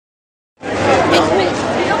Good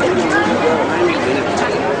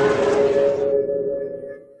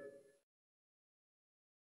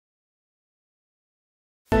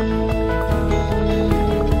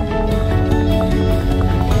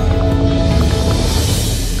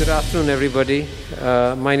afternoon, everybody.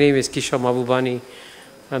 My name is Kishore Mahbubani.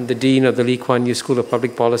 I'm the Dean of the Lee Kuan Yew School of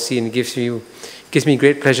Public Policy, and it gives me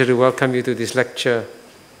great pleasure to welcome you to this lecture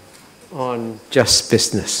on just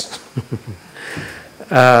business.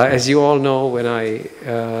 As you all know, when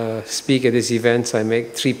I speak at these events, I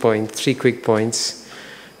make three quick points,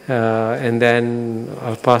 and then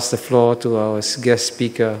I'll pass the floor to our guest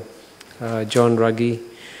speaker, John Ruggie,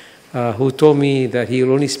 who told me that he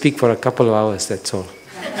will only speak for a couple of hours, that's all.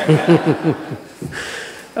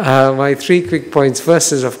 My three quick points.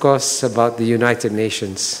 First is, of course, about the United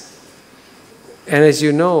Nations. And as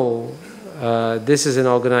you know, this is an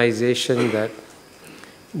organization that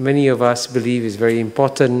many of us believe is very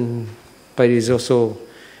important, but is also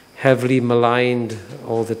heavily maligned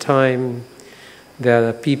all the time. There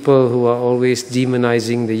are people who are always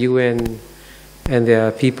demonizing the UN, and there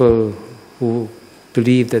are people who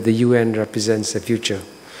believe that the UN represents the future.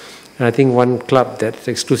 And I think one club, that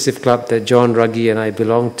exclusive club that John Ruggie and I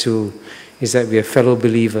belong to, is that we are fellow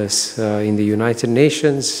believers in the United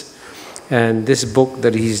Nations. And this book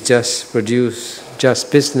that he's just produced, Just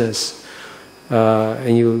Business,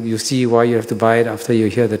 and you see why you have to buy it after you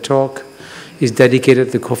hear the talk, is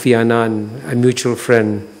dedicated to Kofi Annan, a mutual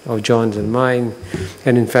friend of John's and mine.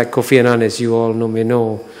 And in fact, Kofi Annan, as you all may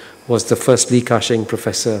know, was the first Lee Ka-shing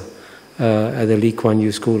professor at the Lee Kuan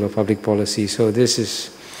Yew School of Public Policy. So this is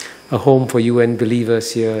a home for UN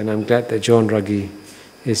believers here, and I'm glad that John Ruggie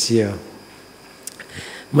is here.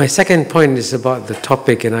 My second point is about the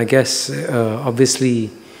topic, and I guess obviously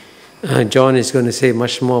John is going to say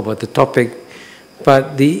much more about the topic,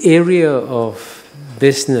 but the area of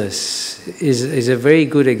business is a very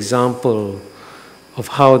good example of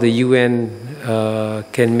how the UN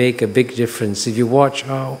can make a big difference. If you watch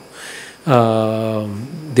how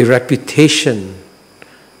the reputation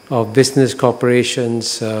of business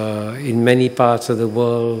corporations in many parts of the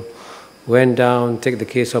world went down. Take the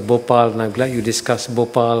case of Bhopal, and I'm glad you discussed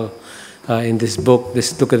Bhopal in this book.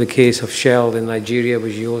 Look at the case of Shell in Nigeria,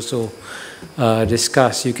 which you also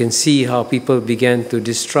discussed. You can see how people began to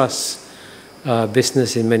distrust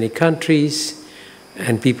business in many countries,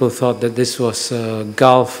 and people thought that this was a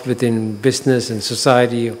gulf within business and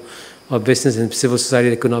society, or business and civil society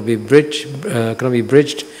that could not be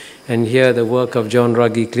bridged. And here the work of John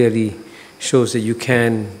Ruggie clearly shows that you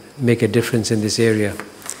can make a difference in this area.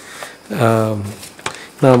 Now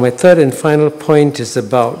my third and final point is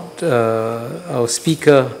about our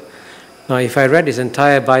speaker. Now if I read his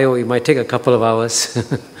entire bio, it might take a couple of hours.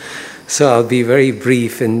 So I'll be very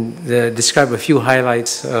brief and describe a few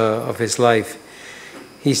highlights of his life.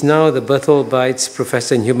 He's now the Berthold Beitz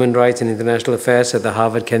Professor in Human Rights and International Affairs at the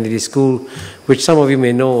Harvard Kennedy School, which some of you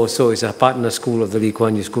may know also is a partner school of the Lee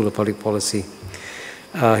Kuan Yew School of Public Policy.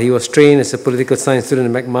 He was trained as a political science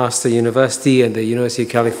student at McMaster University and the University of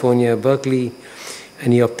California, Berkeley,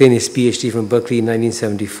 and he obtained his PhD from Berkeley in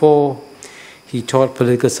 1974. He taught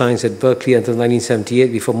political science at Berkeley until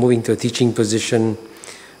 1978 before moving to a teaching position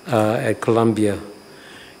at Columbia.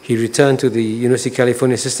 He returned to the University of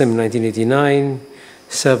California system in 1989,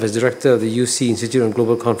 served as director of the UC Institute on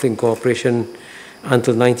Global Conflict and Cooperation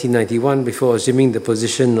until 1991 before assuming the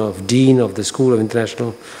position of Dean of the School of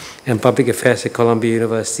International and Public Affairs at Columbia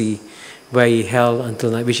University, which he held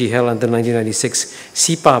until 1996.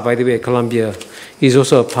 SIPA, by the way, at Columbia, is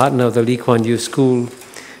also a partner of the Lee Kuan Yew School,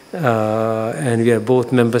 and we are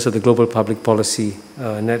both members of the Global Public Policy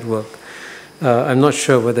Network. I'm not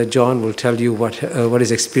sure whether John will tell you what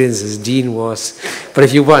his experience as dean was, but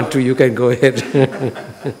if you want to, you can go ahead.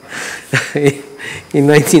 In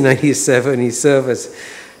 1997, he served as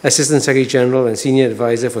Assistant Secretary General and Senior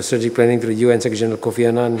Advisor for Strategic Planning to the UN Secretary General Kofi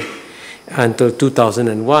Annan until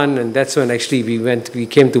 2001, and that's when actually we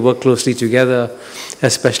came to work closely together,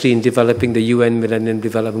 especially in developing the UN Millennium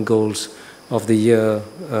Development Goals of the year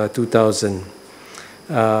 2000.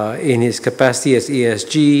 In his capacity as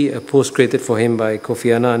ESG, a post created for him by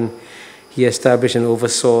Kofi Annan, he established and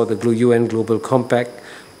oversaw the UN Global Compact,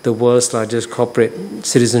 the world's largest corporate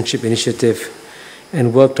citizenship initiative,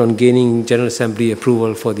 and worked on gaining General Assembly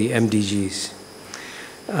approval for the MDGs.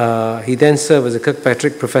 He then served as a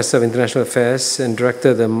Kirkpatrick Professor of International Affairs and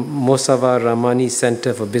Director of the Mosava Ramani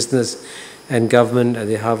Center for Business and Government at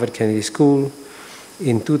the Harvard Kennedy School.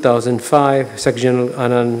 In 2005, Secretary General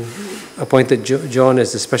Annan appointed John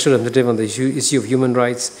as the Special Representative on the issue of human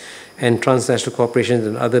rights and transnational cooperation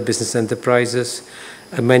and other business enterprises.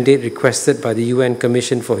 a mandate requested by the UN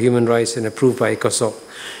Commission for Human Rights and approved by ECOSOC.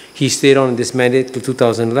 He stayed on this mandate till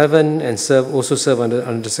 2011 and also served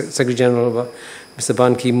under Secretary General Mr.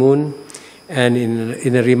 Ban Ki-moon. And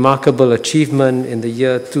in a remarkable achievement in the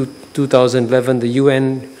year 2011, the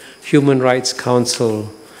UN Human Rights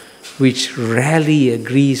Council, which rarely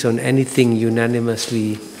agrees on anything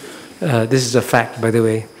unanimously, this is a fact, by the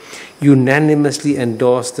way, unanimously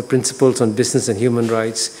endorsed the principles on business and human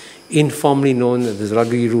rights, informally known as the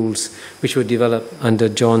Ruggie rules, which were developed under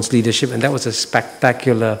John's leadership. And that was a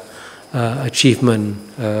spectacular achievement,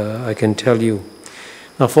 I can tell you.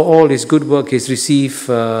 Now, for all his good work, he's received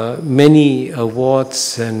many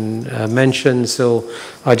awards and mentions, so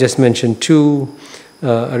I'll just mention two.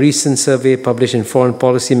 A recent survey published in Foreign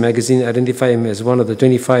Policy magazine identified him as one of the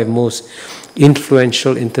 25 most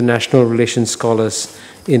influential international relations scholars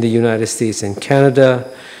in the United States and Canada.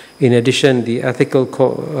 In addition, the Ethical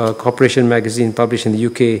Cooperation magazine published in the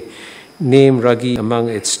UK named Ruggie among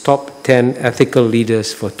its top 10 ethical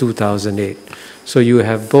leaders for 2008. So you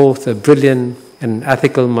have both a brilliant and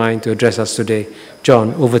ethical mind to address us today.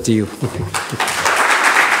 John, over to you.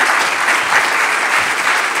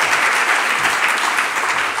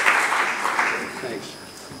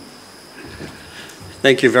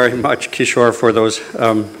 Thank you very much, Kishore, for those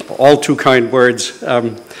all too kind words.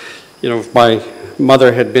 You know, if my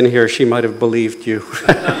mother had been here, she might have believed you.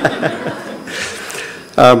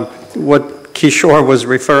 What Kishore was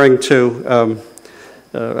referring to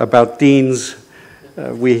about deans,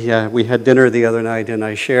 we had dinner the other night, and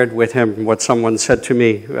I shared with him what someone said to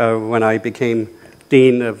me when I became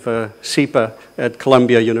dean of SEPA at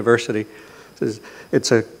Columbia University.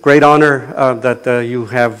 It's a great honor that you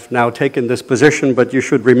have now taken this position, but you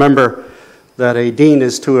should remember that a dean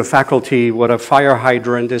is to a faculty what a fire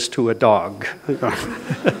hydrant is to a dog.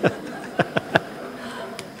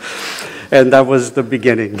 And that was the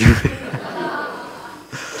beginning.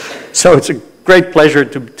 So it's a great pleasure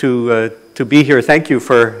to be here. Thank you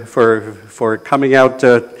for coming out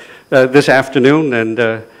this afternoon.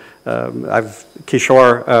 And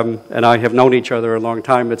Kishore and I have known each other a long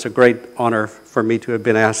time. It's a great honor for me to have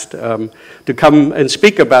been asked to come and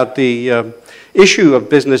speak about the issue of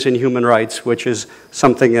business and human rights, which is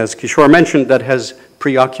something, as Kishore mentioned, that has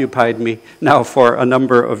preoccupied me now for a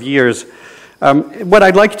number of years. What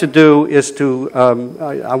I'd like to do is I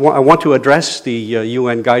want to address the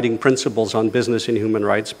UN guiding principles on business and human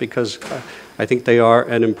rights, because I think they are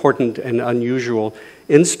an important and unusual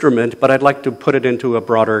instrument, but I'd like to put it into a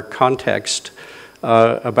broader context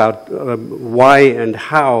about why and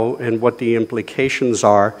how and what the implications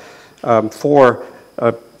are for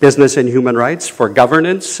business and human rights, for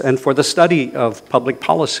governance, and for the study of public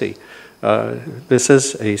policy. This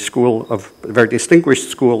is a very distinguished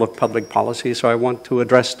school of public policy, so I want to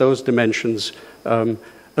address those dimensions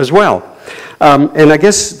as well. And I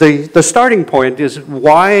guess the starting point is,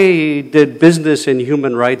 why did business and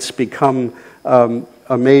human rights become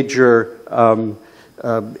a major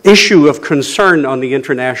issue of concern on the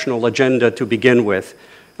international agenda to begin with?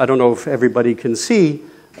 I don't know if everybody can see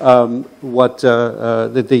what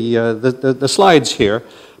the slides here,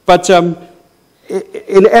 but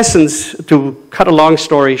in essence, to cut a long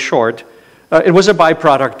story short, it was a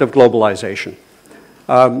byproduct of globalization.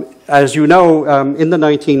 As you know, in the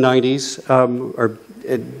 1990s, or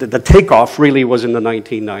the takeoff really was in the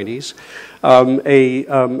 1990s,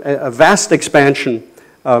 a vast expansion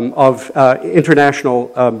of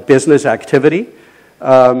international business activity.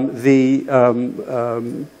 The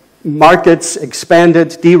markets expanded,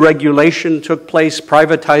 deregulation took place,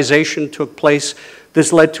 privatization took place.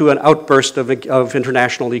 This led to an outburst of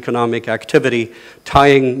international economic activity,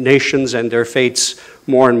 tying nations and their fates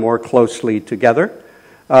more and more closely together.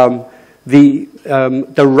 The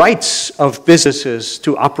rights of businesses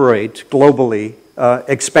to operate globally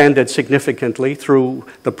expanded significantly through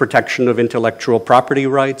the protection of intellectual property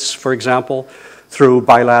rights, for example, through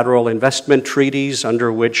bilateral investment treaties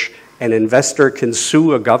under which an investor can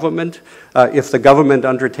sue a government if the government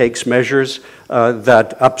undertakes measures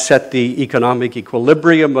that upset the economic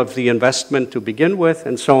equilibrium of the investment to begin with,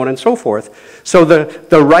 and so on and so forth. So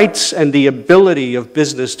the rights and the ability of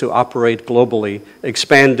business to operate globally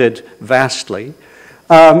expanded vastly.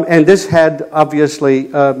 And this had obviously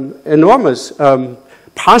enormous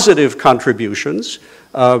positive contributions.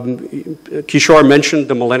 Kishore mentioned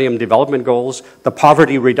the Millennium Development Goals. The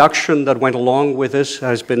poverty reduction that went along with this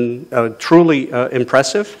has been truly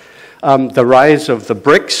impressive. The rise of the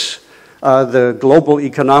BRICS, the global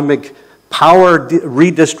economic power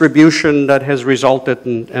redistribution that has resulted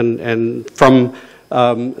from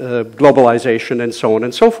globalization, and so on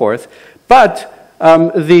and so forth. But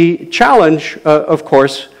The challenge, of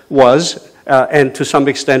course, was, and to some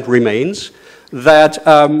extent remains, that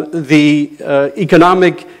the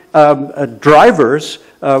economic drivers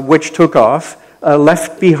which took off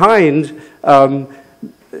left behind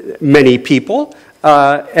many people.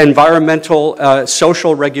 Environmental,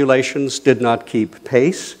 social regulations did not keep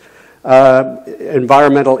pace.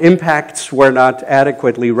 Environmental impacts were not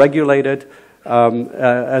adequately regulated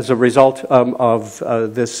as a result of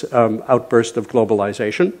this outburst of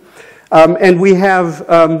globalization. And we have,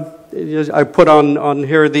 I put on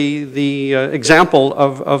here the example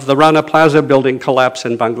of the Rana Plaza building collapse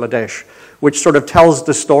in Bangladesh, which sort of tells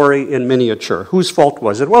the story in miniature. Whose fault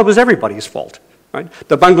was it? Well, it was everybody's fault, right?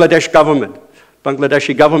 The Bangladeshi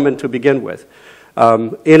government to begin with.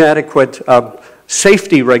 Inadequate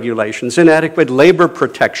safety regulations, inadequate labor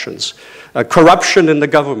protections, corruption in the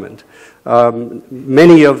government.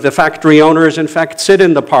 Many of the factory owners, in fact, sit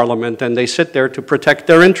in the parliament, and they sit there to protect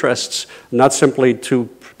their interests, not simply to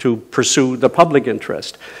pursue the public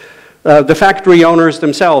interest. The factory owners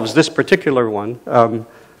themselves, this particular one,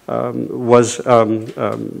 was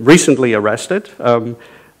recently arrested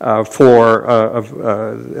for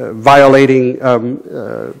violating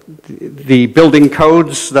the building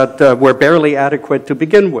codes that were barely adequate to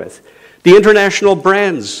begin with. The international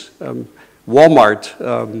brands, Walmart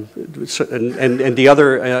and the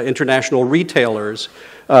other international retailers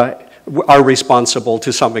are responsible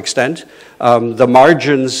to some extent. The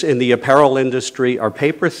margins in the apparel industry are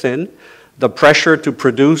paper thin. The pressure to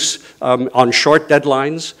produce on short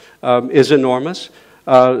deadlines is enormous.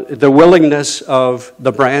 The willingness of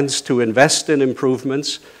the brands to invest in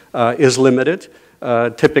improvements is limited,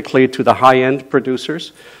 typically to the high-end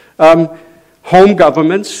producers. Home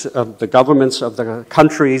governments, the governments of the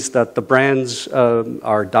countries that the brands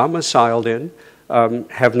are domiciled in,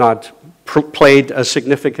 have not played a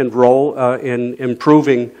significant role in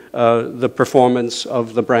improving the performance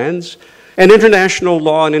of the brands. And international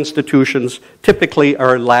law and institutions typically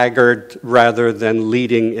are laggard rather than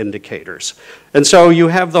leading indicators. And so you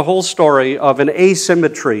have the whole story of an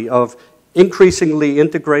asymmetry of increasingly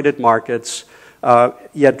integrated markets,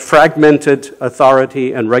 yet fragmented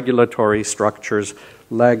authority and regulatory structures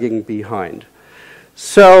lagging behind.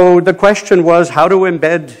 So the question was how to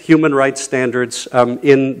embed human rights standards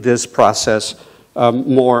in this process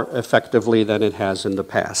more effectively than it has in the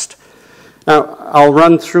past. Now, I'll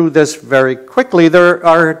run through this very quickly. There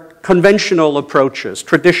are conventional approaches,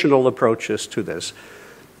 traditional approaches to this.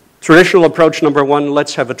 Traditional approach number one,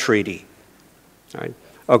 let's have a treaty. All right.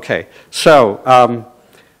 Okay, so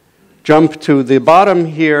jump to the bottom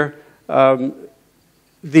here. The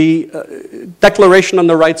Declaration on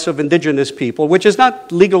the Rights of Indigenous People, which is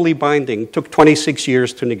not legally binding, took 26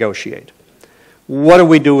 years to negotiate. What do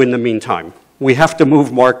we do in the meantime? We have to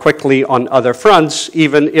move more quickly on other fronts,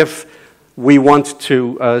 even if we want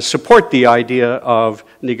to support the idea of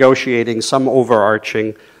negotiating some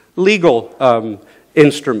overarching legal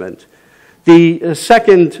instrument. The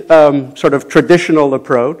second sort of traditional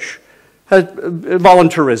approach has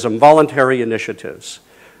voluntarism, voluntary initiatives.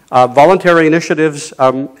 Voluntary initiatives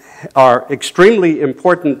are extremely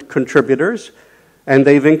important contributors, and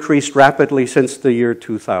they've increased rapidly since the year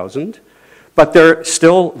 2000, but they're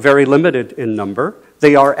still very limited in number.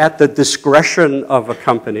 They are at the discretion of a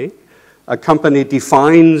company. A company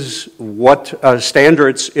defines what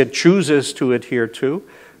standards it chooses to adhere to,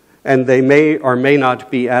 and they may or may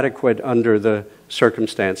not be adequate under the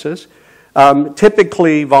circumstances.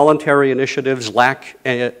 Typically, voluntary initiatives lack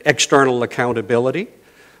external accountability,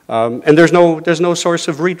 and there's no source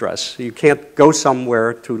of redress. You can't go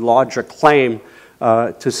somewhere to lodge a claim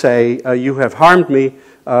to say, you have harmed me,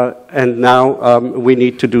 and now we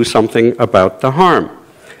need to do something about the harm.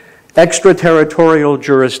 Extraterritorial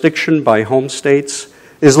jurisdiction by home states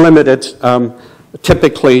is limited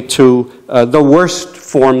typically to the worst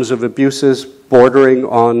forms of abuses bordering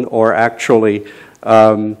on or actually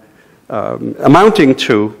amounting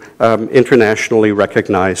to internationally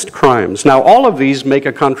recognized crimes. Now, all of these make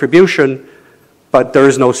a contribution, but there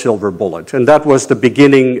is no silver bullet. And that was the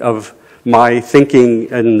beginning of my thinking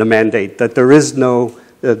in the mandate, that there is no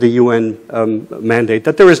the UN mandate,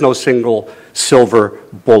 that there is no single silver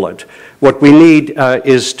bullet. What we need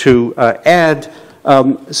is to add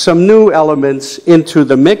some new elements into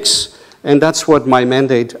the mix, and that's what my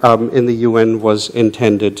mandate in the UN was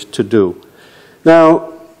intended to do.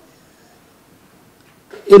 Now,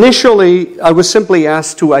 initially, I was simply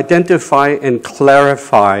asked to identify and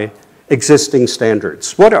clarify existing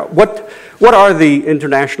standards. What are the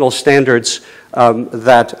international standards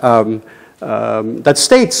that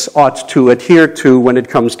states ought to adhere to when it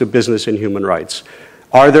comes to business and human rights?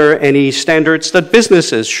 Are there any standards that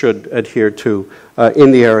businesses should adhere to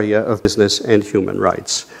in the area of business and human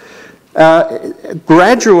rights?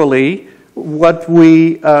 Gradually, what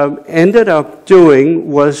we ended up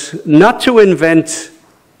doing was not to invent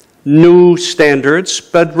new standards,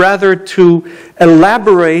 but rather to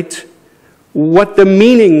elaborate what the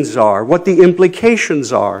meanings are, what the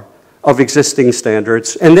implications are of existing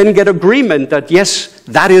standards, and then get agreement that, yes,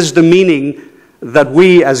 that is the meaning that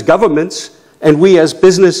we as governments and we as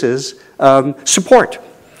businesses support.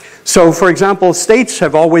 So, for example, states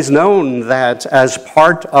have always known that as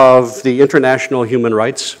part of the international human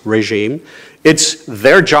rights regime, it's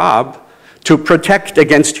their job to protect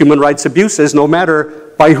against human rights abuses, no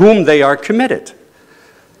matter by whom they are committed.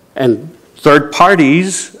 And third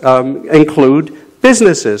parties include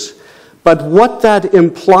businesses. But what that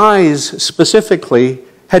implies specifically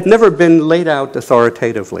had never been laid out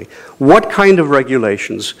authoritatively. What kind of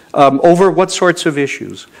regulations? Over what sorts of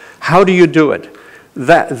issues? How do you do it?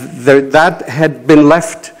 That had been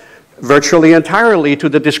left virtually entirely to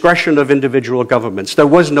the discretion of individual governments. There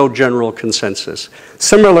was no general consensus.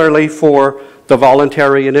 Similarly, for the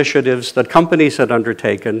voluntary initiatives that companies had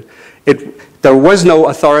undertaken, there was no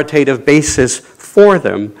authoritative basis for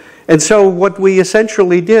them. And so what we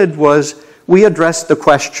essentially did was we addressed the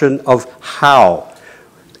question of how.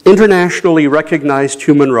 Internationally recognized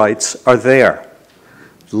human rights are there.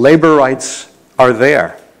 Labor rights are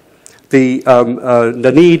there.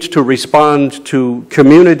 The need to respond to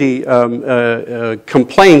community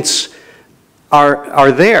complaints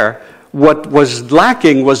are there. What was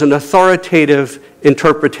lacking was an authoritative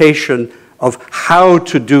interpretation of how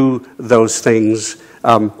to do those things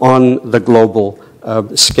on the global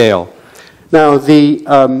scale. Now, the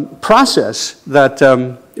process that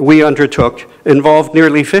we undertook involved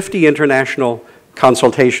nearly 50 international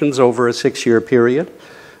consultations over a 6-year period.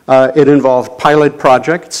 It involved pilot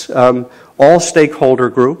projects, all stakeholder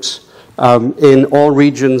groups in all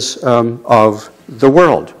regions of the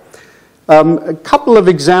world. A couple of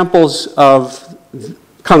examples of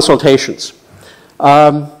consultations.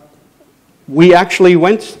 We actually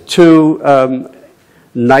went to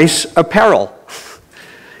Nice Apparel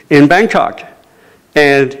in Bangkok,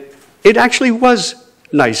 and it actually was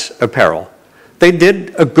nice apparel. They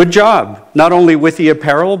did a good job, not only with the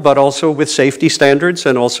apparel, but also with safety standards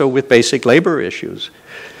and also with basic labor issues.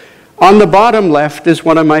 On the bottom left is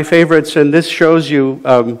one of my favorites, and this shows you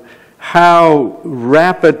how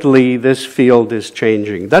rapidly this field is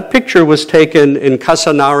changing. That picture was taken in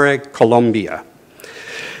Casanare, Colombia.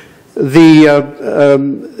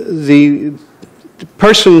 The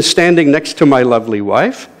person standing next to my lovely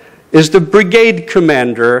wife is the brigade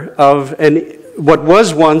commander of what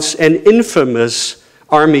was once an infamous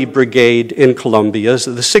army brigade in Colombia.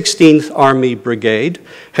 So the 16th Army Brigade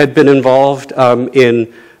had been involved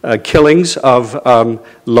in killings of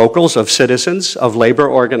locals, of citizens, of labor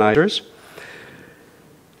organizers.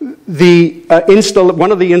 One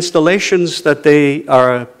of the installations that they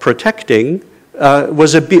are protecting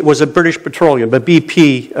was a British Petroleum, a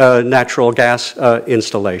BP natural gas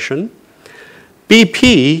installation.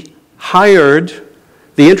 BP hired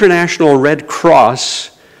the International Red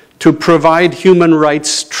Cross to provide human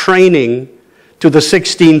rights training to the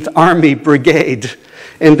 16th Army Brigade.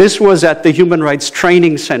 And this was at the Human Rights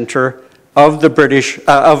Training Center of the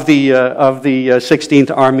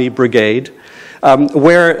 16th Army Brigade,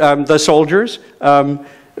 where the soldiers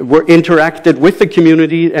interacted with the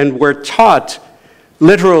community and were taught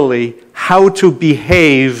literally how to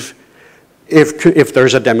behave if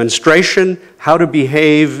there's a demonstration, how to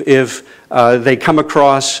behave if they come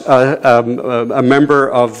across a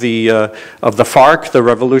member of the FARC, the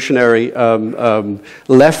revolutionary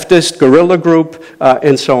leftist guerrilla group,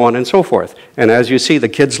 and so on and so forth. And as you see, the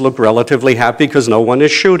kids look relatively happy because no one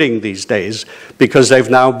is shooting these days, because they've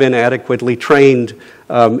now been adequately trained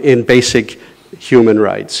in basic human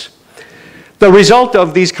rights. The result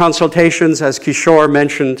of these consultations, as Kishore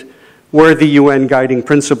mentioned, were the UN Guiding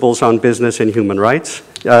Principles on Business and Human Rights,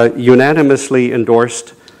 unanimously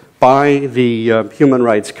endorsed by the Human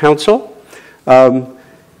Rights Council. This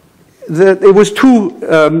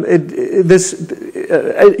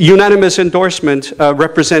unanimous endorsement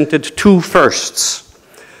represented two firsts.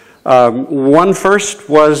 One first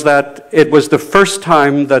was that it was the first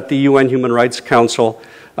time that the UN Human Rights Council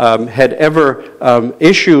had ever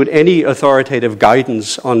issued any authoritative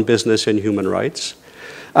guidance on business and human rights.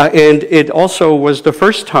 And it also was the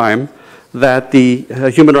first time that the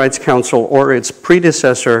Human Rights Council or its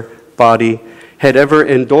predecessor body had ever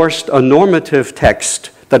endorsed a normative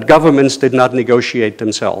text that governments did not negotiate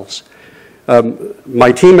themselves.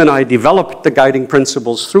 My team and I developed the guiding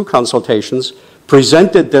principles through consultations,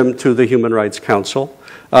 presented them to the Human Rights Council,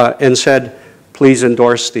 and said, please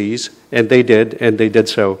endorse these, and they did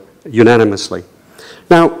so unanimously.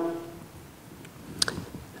 Now,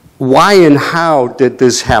 why and how did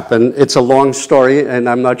this happen? It's a long story, and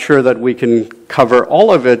I'm not sure that we can cover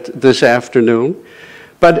all of it this afternoon,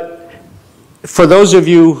 but for those of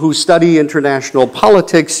you who study international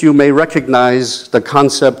politics, you may recognize the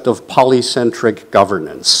concept of polycentric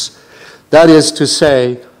governance. That is to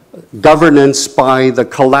say, governance by the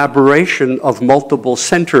collaboration of multiple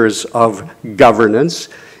centers of governance.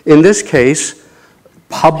 In this case,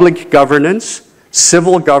 public governance,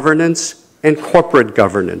 civil governance, and corporate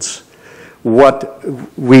governance. What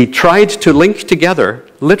we tried to link together,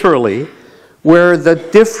 literally, were the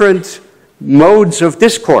different modes of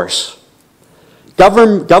discourse.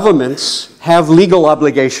 Governments have legal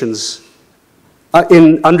obligations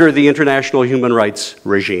under the international human rights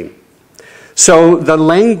regime. So the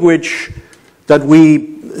language that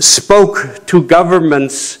we spoke to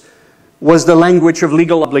governments was the language of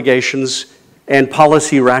legal obligations and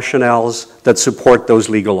policy rationales that support those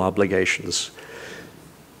legal obligations.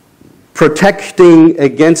 Protecting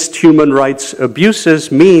against human rights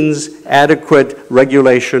abuses means adequate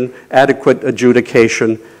regulation, adequate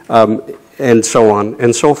adjudication, and so on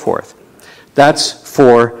and so forth. That's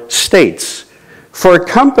for states. For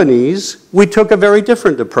companies, we took a very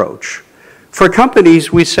different approach. For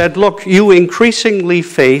companies, we said, look, you increasingly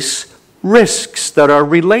face risks that are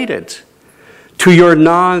related to your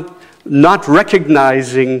not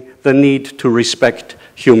recognizing the need to respect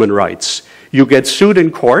human rights. You get sued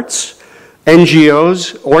in courts.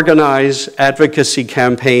 NGOs organize advocacy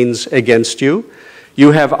campaigns against you.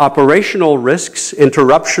 You have operational risks,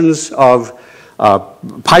 interruptions of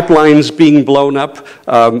pipelines being blown up,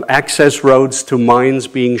 access roads to mines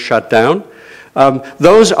being shut down.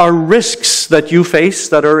 Those are risks that you face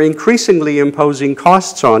that are increasingly imposing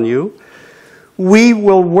costs on you. We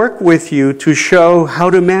will work with you to show how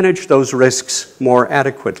to manage those risks more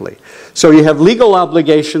adequately. So you have legal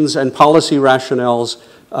obligations and policy rationales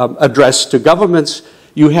addressed to governments.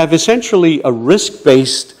 You have essentially a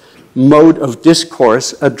risk-based mode of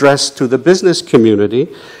discourse addressed to the business community.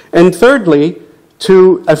 And thirdly,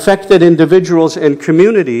 to affected individuals and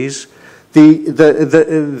communities,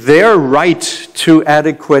 their right to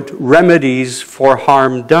adequate remedies for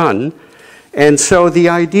harm done. And so the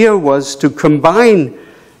idea was to combine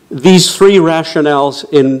these three rationales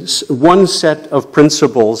in one set of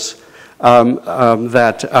principles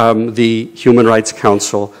that the Human Rights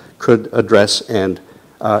Council could address and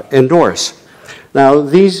endorse. Now,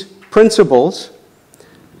 these principles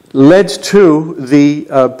led to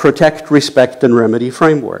the Protect, Respect, and Remedy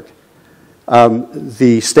framework.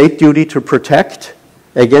 The state duty to protect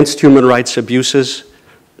against human rights abuses,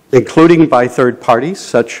 including by third parties,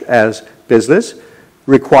 such as business,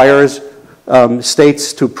 requires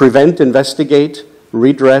states to prevent, investigate,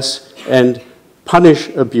 redress, and punish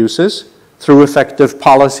abuses through effective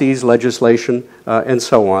policies, legislation, and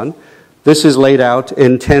so on. This is laid out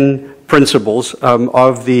in 10 principles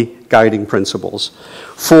of the guiding principles.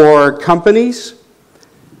 For companies,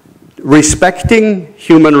 respecting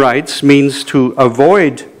human rights means to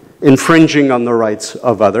avoid infringing on the rights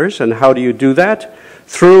of others. And how do you do that?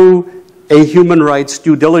 Through a human rights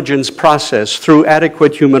due diligence process, through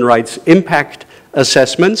adequate human rights impact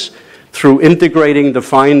assessments, through integrating the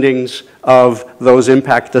findings of those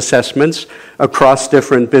impact assessments across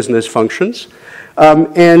different business functions,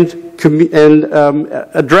 and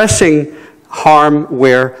addressing harm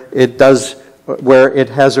where it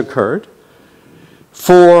has occurred.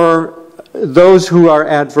 For those who are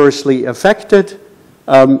adversely affected,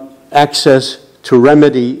 access to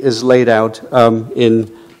remedy is laid out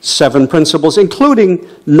in 7 principles, including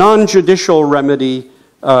non-judicial remedies,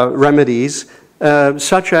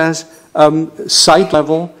 such as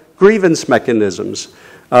site-level grievance mechanisms.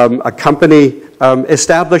 A company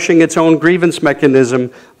establishing its own grievance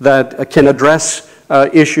mechanism that can address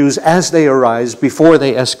issues as they arise before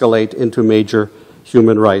they escalate into major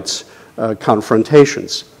human rights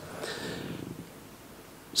confrontations.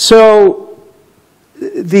 So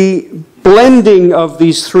the blending of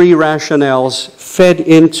these 3 rationales fed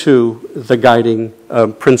into the guiding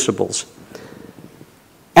principles.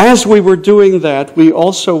 As we were doing that, we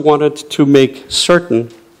also wanted to make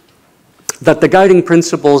certain that the guiding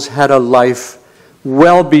principles had a life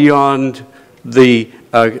well beyond the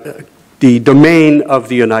domain of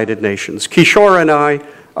the United Nations. Kishore and I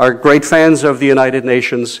are great fans of the United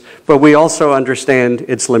Nations, but we also understand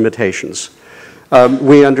its limitations.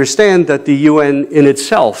 We understand that the UN in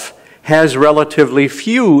itself has relatively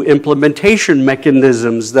few implementation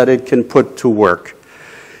mechanisms that it can put to work.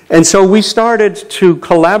 And so we started to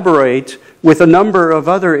collaborate with a number of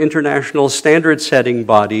other international standard-setting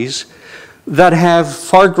bodies that have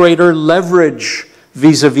far greater leverage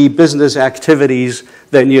vis-a-vis business activities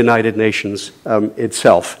than the United Nations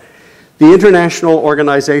itself. The International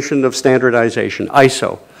Organization of Standardization,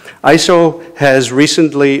 ISO. ISO has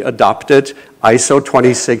recently adopted ISO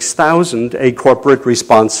 26000, a corporate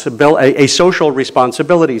responsibility, a social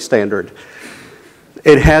responsibility standard.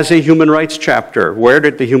 It has a human rights chapter. Where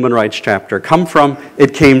did the human rights chapter come from?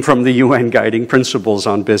 It came from the UN Guiding Principles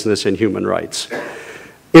on Business and Human Rights.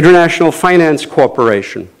 International Finance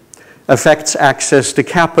Corporation affects access to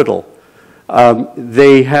capital.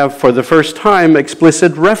 They have, for the first time,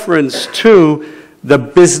 explicit reference to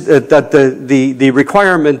the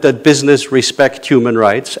requirement that business respect human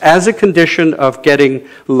rights as a condition of getting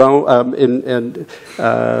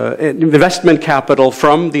investment capital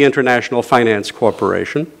from the International Finance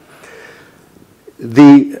Corporation.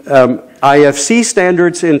 The IFC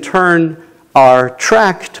standards, in turn, are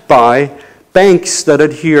tracked by banks that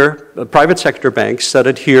adhere, private sector banks that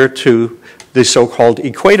adhere to the so-called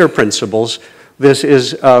equator principles. This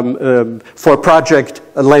is for project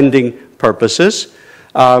lending purposes.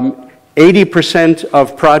 80%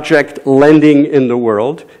 of project lending in the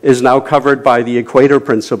world is now covered by the equator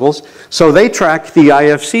principles. So they track the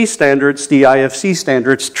IFC standards. The IFC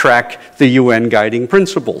standards track the UN guiding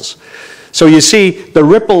principles. So you see the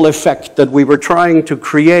ripple effect that we were trying to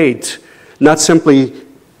create, not simply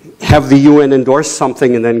have the UN endorse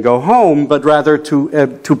something and then go home, but rather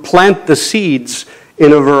to plant the seeds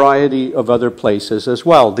in a variety of other places as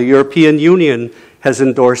well. The European Union has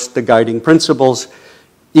endorsed the guiding principles.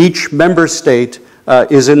 Each member state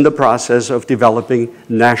is in the process of developing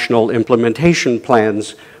national implementation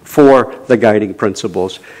plans for the guiding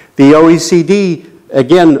principles. The OECD,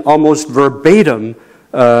 again, almost verbatim,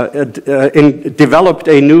 developed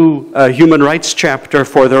a new human rights chapter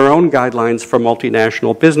for their own guidelines for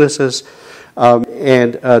multinational businesses.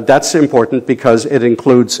 And that's important because it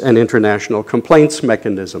includes an international complaints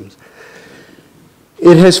mechanism.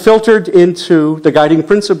 It has filtered into, the guiding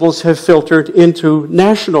principles have filtered into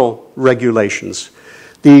national regulations.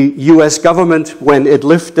 The US government, when it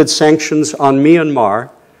lifted sanctions on Myanmar,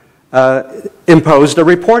 imposed a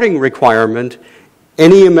reporting requirement.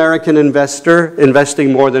 Any American investor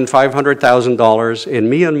investing more than $500,000 in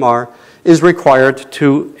Myanmar is required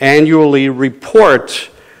to annually report,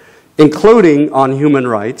 including on human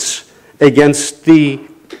rights, against the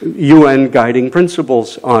UN guiding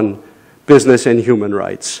principles on business and human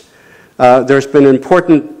rights. There's been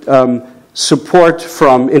important support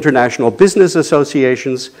from international business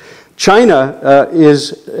associations. China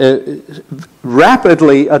is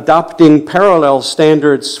rapidly adopting parallel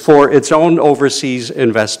standards for its own overseas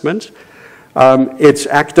investment. It's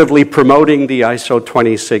actively promoting the ISO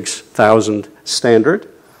 26000 standard,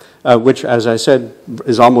 which, as I said,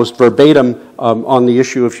 is almost verbatim on the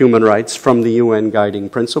issue of human rights from the UN guiding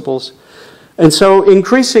principles. And so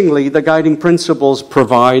increasingly, the guiding principles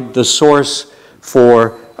provide the source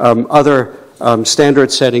for other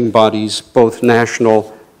standard-setting bodies, both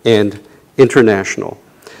national and international.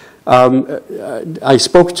 I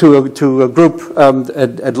spoke to a group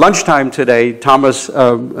at lunchtime today. Thomas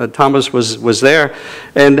was there,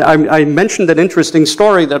 and I mentioned an interesting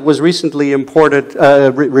story that was recently reported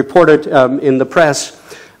in the press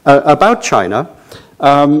about China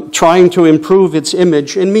trying to improve its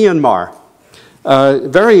image in Myanmar.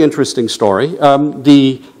 Very interesting story.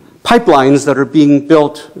 The pipelines that are being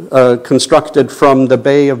built, constructed from the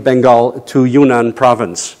Bay of Bengal to Yunnan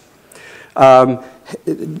province.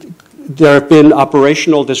 There have been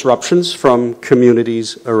operational disruptions from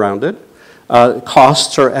communities around it.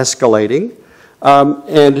 Costs are escalating.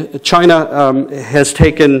 And China has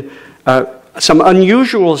taken some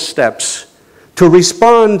unusual steps to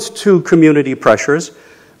respond to community pressures,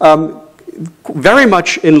 very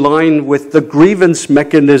much in line with the grievance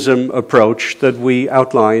mechanism approach that we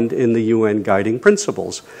outlined in the UN guiding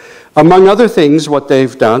principles. Among other things, what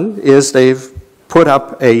they've done is they've put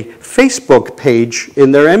up a Facebook page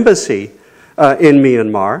in their embassy in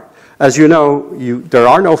Myanmar. As you know, there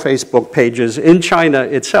are no Facebook pages in China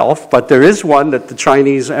itself, but there is one at the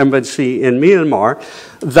Chinese embassy in Myanmar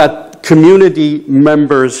that community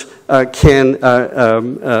members can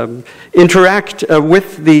interact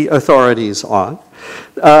with the authorities on.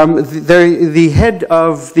 The head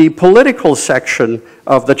of the political section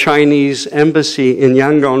of the Chinese embassy in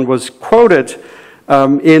Yangon was quoted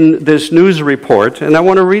in this news report, and I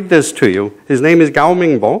want to read this to you. His name is Gao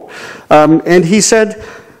Mingbo, and he said,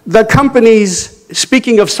 "The companies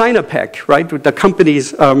speaking of Sinopec, right, the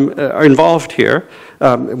companies are involved here.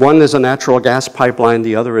 One is a natural gas pipeline,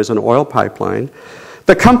 the other is an oil pipeline.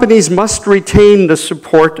 The companies must retain the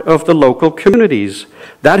support of the local communities.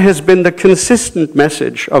 That has been the consistent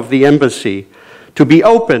message of the embassy, to be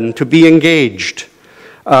open, to be engaged.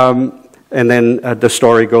 And then the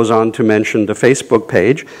story goes on to mention the Facebook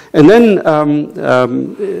page. And then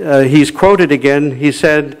he's quoted again. He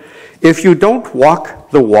said, "If you don't walk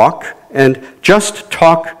the walk and just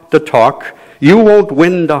talk the talk, you won't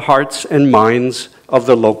win the hearts and minds of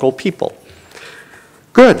the local people."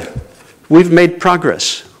 Good. We've made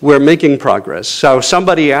progress. We're making progress. So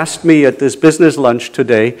somebody asked me at this business lunch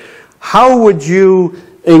today, how would you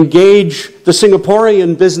engage the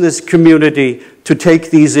Singaporean business community to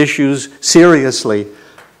take these issues seriously?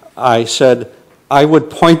 I said, I would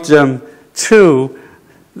point them to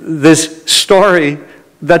this story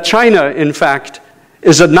that China, in fact,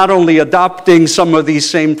 is not only adopting some of these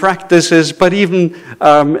same practices, but even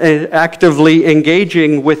actively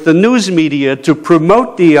engaging with the news media to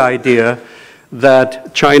promote the idea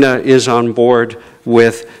that China is on board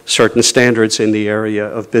with certain standards in the area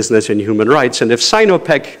of business and human rights. And if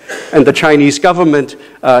Sinopec and the Chinese government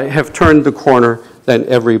have turned the corner, then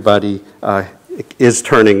everybody is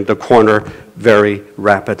turning the corner very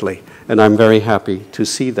rapidly. And I'm very happy to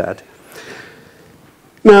see that.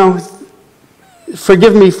 Now,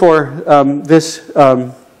 forgive me for this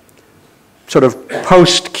sort of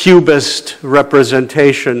post-Cubist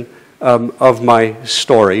representation of my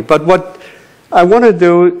story. But what I want to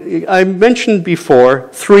do, I mentioned before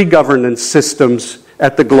 3 governance systems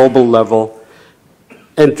at the global level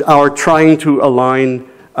and are trying to align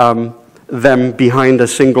them behind a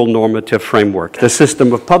single normative framework, the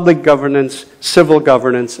system of public governance, civil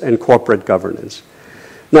governance, and corporate governance.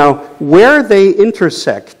 Now, where they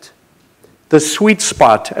intersect, the sweet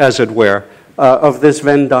spot, as it were, of this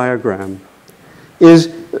Venn diagram is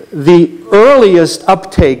the earliest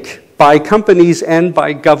uptake by companies and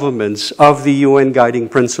by governments of the UN guiding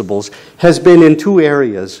principles has been in 2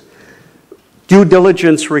 areas: due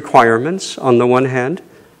diligence requirements on the one hand,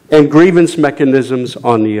 and grievance mechanisms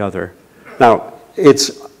on the other. Now,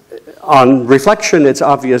 on reflection, it's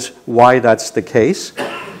obvious why that's the case.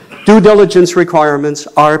 Due diligence requirements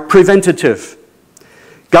are preventative.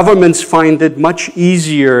 Governments find it much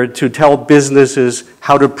easier to tell businesses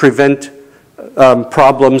how to prevent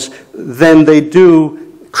problems than they do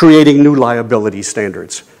creating new liability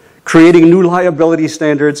standards. Creating new liability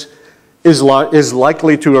standards is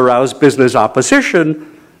likely to arouse business opposition,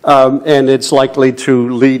 and it's likely to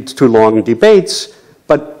lead to long debates.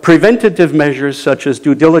 But preventative measures such as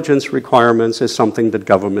due diligence requirements is something that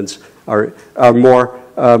governments are more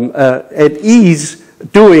at ease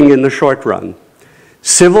doing in the short run.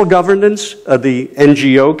 Civil governance, the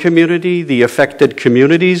NGO community, the affected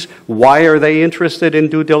communities, why are they interested in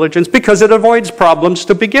due diligence? Because it avoids problems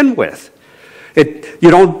to begin with. It's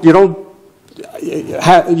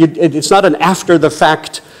not an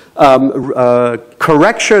after-the-fact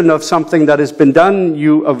correction of something that has been done.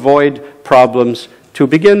 You avoid problems to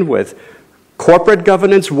begin with. Corporate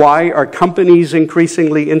governance, why are companies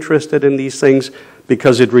increasingly interested in these things?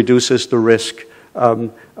 Because it reduces the risk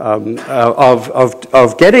of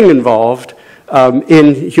getting involved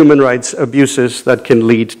in human rights abuses that can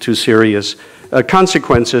lead to serious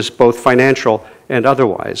consequences, both financial and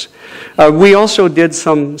otherwise. We also did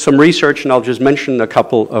some research, and I'll just mention a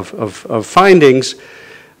couple of findings,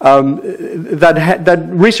 that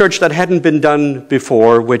research that hadn't been done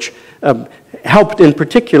before, which helped in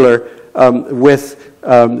particular with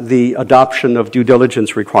the adoption of due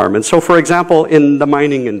diligence requirements. So for example, in the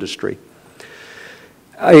mining industry,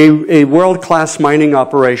 a world-class mining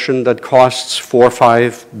operation that costs $4 or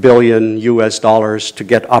 $5 billion US to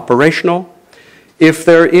get operational, if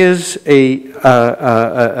there is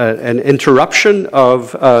an interruption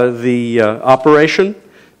of the operation,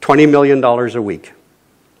 $20 million a week.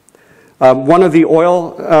 One of the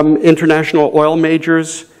international oil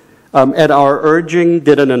majors, at our urging,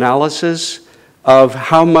 did an analysis of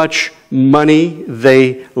how much money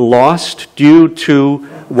they lost due to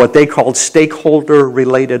what they called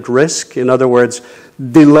stakeholder-related risk. In other words,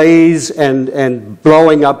 delays and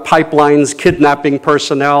blowing up pipelines, kidnapping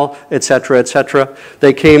personnel, et cetera, et cetera.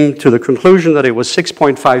 They came to the conclusion that it was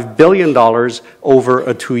 $6.5 billion over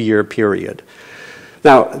a 2-year period.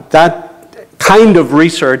 Now, that kind of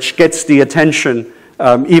research gets the attention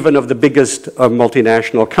even of the biggest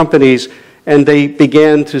multinational companies, and they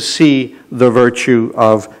began to see the virtue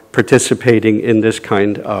of participating in this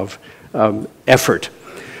kind of effort.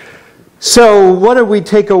 So what do we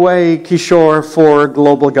take away, Kishore, for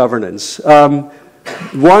global governance?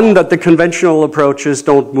 one, that the conventional approaches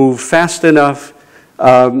don't move fast enough,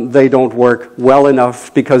 they don't work well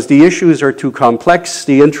enough because the issues are too complex,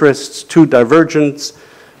 the interests too divergent,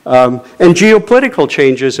 and geopolitical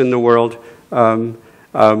changes in the world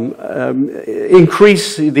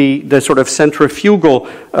increase the sort of centrifugal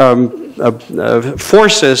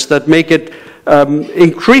forces that make it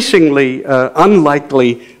increasingly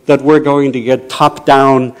unlikely that we're going to get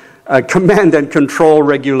top-down command and control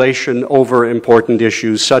regulation over important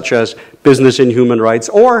issues such as business and human rights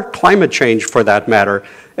or climate change for that matter,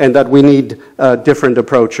 and that we need different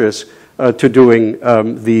approaches to doing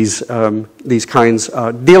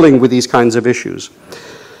dealing with these kinds of issues.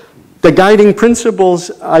 The guiding principles,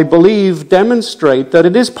 I believe, demonstrate that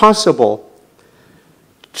it is possible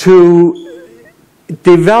to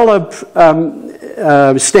develop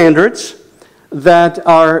standards that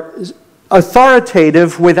are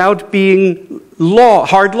authoritative without being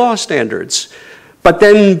hard law standards, but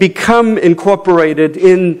then become incorporated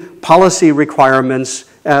in policy requirements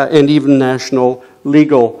and even national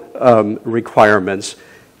legal requirements.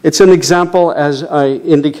 It's an example, as I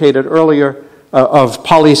indicated earlier, of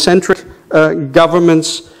polycentric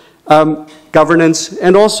governance,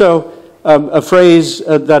 and also a phrase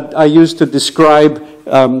that I use to describe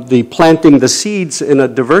the planting the seeds in a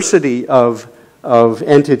diversity of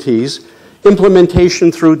entities,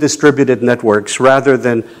 implementation through distributed networks, rather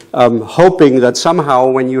than hoping that somehow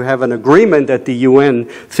when you have an agreement at the UN,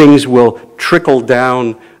 things will trickle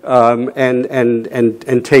down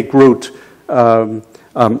and take root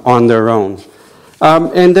on their own.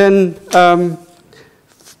 And then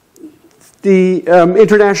the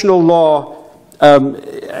international law,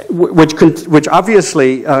 which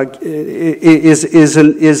obviously is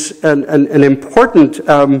an important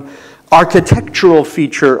architectural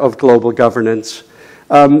feature of global governance,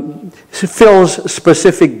 fills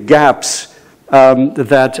specific gaps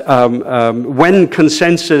that when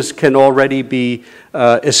consensus can already be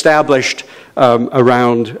established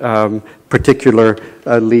around particular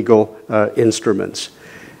legal instruments.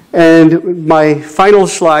 And my final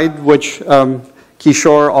slide, which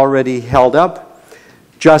Kishore already held up,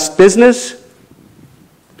 just business.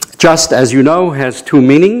 Just, as you know, has two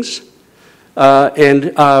meanings.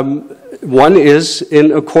 One is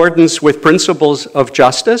in accordance with principles of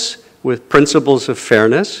justice, with principles of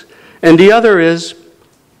fairness, and the other is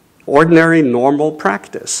ordinary, normal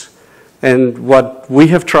practice. And what we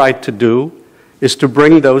have tried to do is to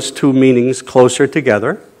bring those two meanings closer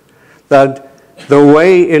together, that the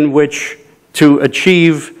way in which to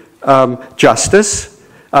achieve justice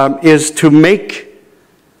is to make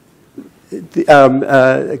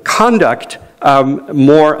conduct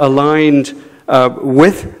more aligned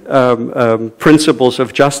with principles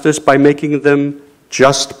of justice by making them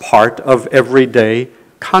just part of everyday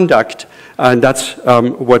conduct. And that's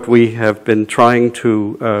what we have been trying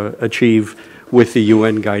to achieve with the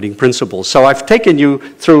UN guiding principles. So I've taken you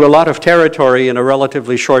through a lot of territory in a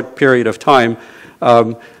relatively short period of time,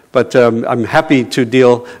 but I'm happy to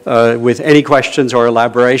deal with any questions or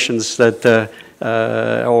elaborations that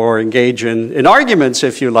or engage in arguments,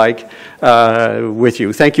 if you like, with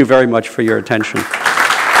you. Thank you very much for your attention.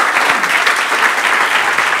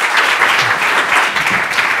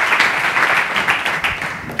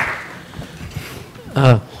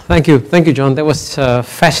 Thank you, John. That was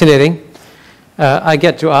fascinating. I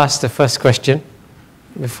get to ask the first question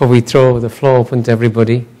before we throw the floor open to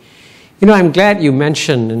everybody. You know, I'm glad you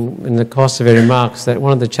mentioned in the course of your remarks that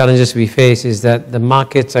one of the challenges we face is that the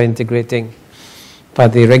markets are integrating,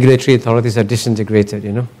 but the regulatory authorities are disintegrated,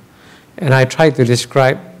 you know. And I tried to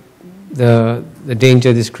describe the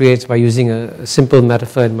danger this creates by using a simple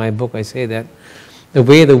metaphor in my book. I say that the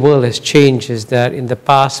way the world has changed is that in the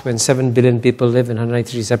past, when 7 billion people live in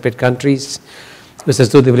 193 separate countries, it was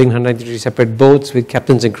as though they were living in 193 separate boats with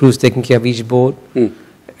captains and crews taking care of each boat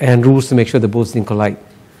and rules to make sure the boats didn't collide.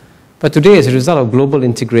 But today, as a result of global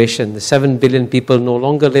integration, the 7 billion people no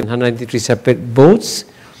longer live in 193 separate boats.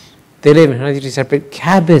 They live in 193 separate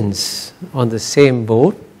cabins on the same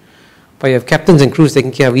boat, but you have captains and crews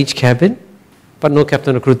taking care of each cabin, but no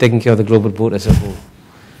captain or crew taking care of the global boat as a whole.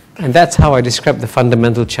 And that's how I describe the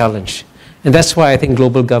fundamental challenge. And that's why I think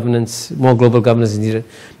global governance, more global governance is needed.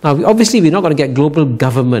 Now, obviously, we're not going to get global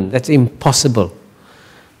government. That's impossible.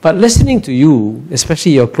 But listening to you,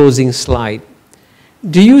 especially your closing slide,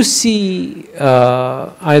 do you see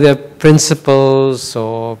either principles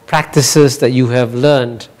or practices that you have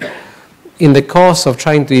learned in the course of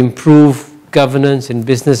trying to improve governance in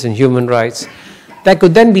business and human rights that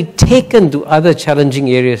could then be taken to other challenging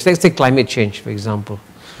areas? Let's take climate change, for example.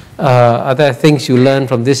 Are there things you learn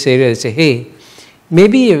from this area that say, hey,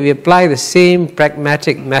 maybe if we apply the same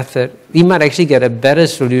pragmatic method, we might actually get a better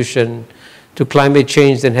solution to climate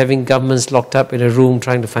change than having governments locked up in a room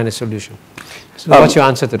trying to find a solution. So what's your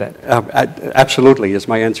answer to that? Absolutely is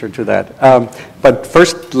my answer to that. But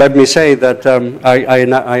first, let me say that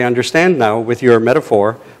I understand now, with your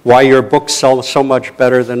metaphor, why your books sell so much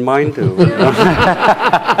better than mine do.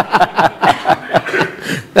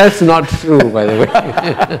 That's not true, by the way.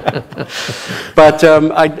 But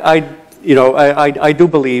I do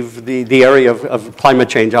believe the area of climate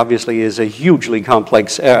change obviously is a hugely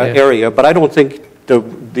complex area, but I don't think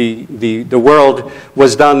the world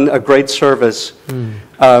was done a great service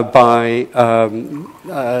by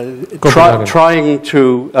trying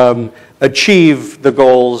to achieve the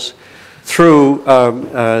goals through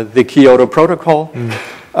the Kyoto Protocol,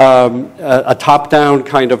 a top-down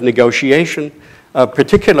kind of negotiation,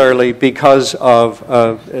 particularly because of,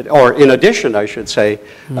 or in addition, I should say,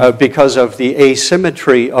 because of the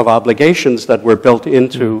asymmetry of obligations that were built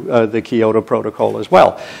into the Kyoto Protocol as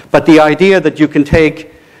well. But the idea that you can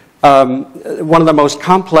take one of the most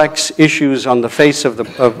complex issues on the face of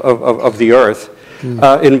the earth,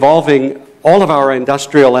 involving all of our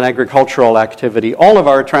industrial and agricultural activity, all of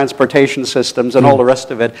our transportation systems and all the rest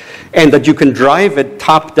of it, and that you can drive it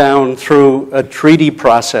top-down through a treaty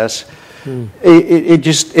process,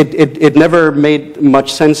 it never made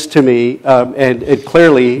much sense to me, and it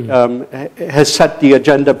clearly has set the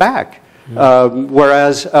agenda back.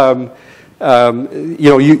 Whereas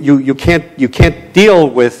you can't deal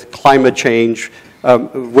with climate change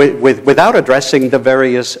without addressing the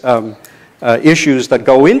various issues that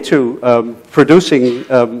go into producing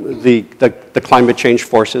the climate change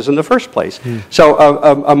forces in the first place. So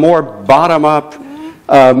a more bottom-up,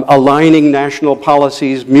 aligning national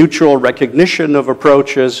policies, mutual recognition of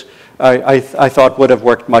approaches, I thought would have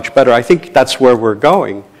worked much better. I think that's where we're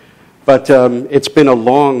going. But it's been a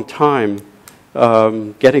long time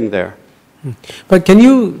getting there. But can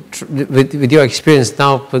you, with your experience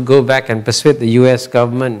now, go back and persuade the US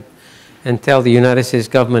government and tell the United States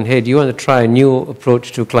government, hey, do you want to try a new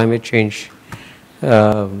approach to climate change?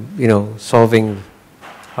 Solving,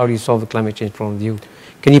 how do you solve the climate change problem?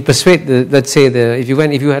 Can you persuade let's say if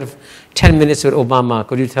you had 10 minutes with Obama,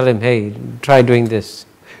 could you tell him, hey, try doing this?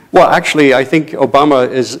 Well, actually, I think Obama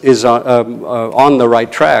is on the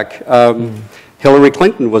right track. Hillary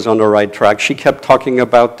Clinton was on the right track. She kept talking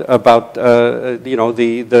about the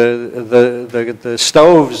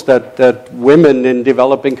stoves that women in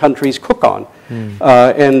developing countries cook on,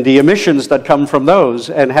 and the emissions that come from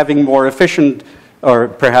those, and having more efficient or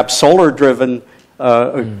perhaps solar-driven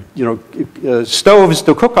stoves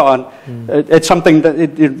to cook on. It's something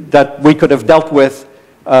that we could have dealt with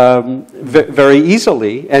very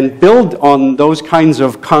easily and build on those kinds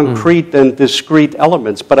of concrete and discrete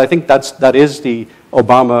elements. But I think that is the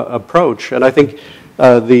Obama approach, and I think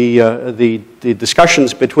the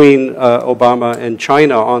discussions between Obama and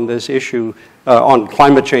China on this issue, on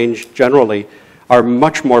climate change generally, are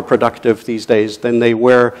much more productive these days than they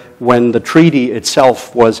were when the treaty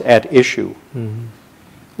itself was at issue.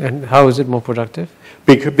 And how is it more productive?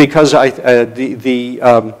 Because they're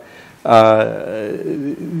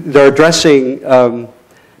addressing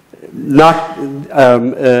not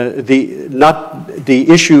the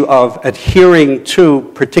issue of adhering to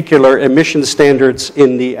particular emission standards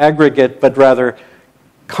in the aggregate, but rather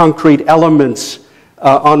concrete elements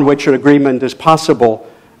on which an agreement is possible,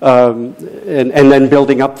 and then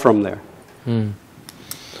building up from there.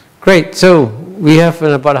 Great. So we have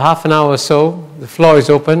about half an hour or so. The floor is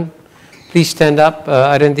open. Please stand up,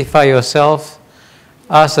 identify yourself,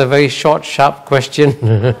 ask a very short, sharp question.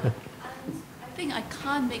 I think I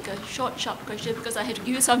can't make a short, sharp question because I had to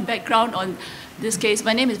give you some background on this case.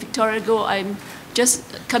 My name is Victoria Goh. I'm just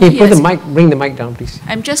coming here. Bring the mic down, please.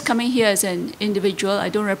 I'm just coming here as an individual. I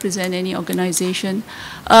don't represent any organization.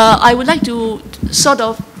 I would like to sort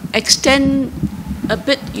of extend a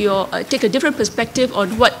bit take a different perspective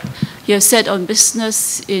on what you have said on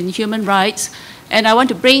business in human rights. And I want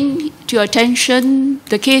to bring to your attention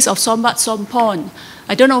the case of Sombath Sompong.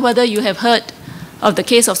 I don't know whether you have heard of the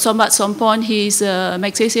case of Sombath Sompong. He's a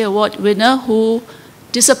Magsaysay Award winner who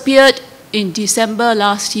disappeared in December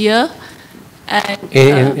last year. And,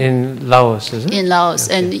 in Laos, is it? In Laos.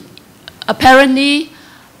 Okay. And apparently,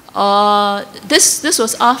 this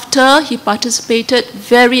was after he participated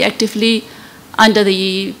very actively under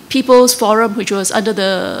the People's Forum, which was under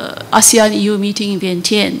the ASEAN-EU meeting in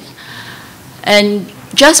Vientiane. And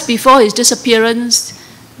just before his disappearance,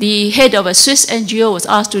 the head of a Swiss NGO was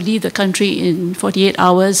asked to leave the country in 48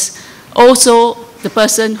 hours. Also, the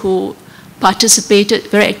person who participated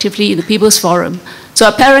very actively in the People's Forum. So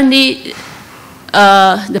apparently,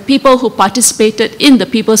 the people who participated in the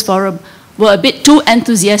People's Forum were a bit too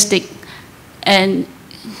enthusiastic, and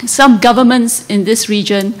some governments in this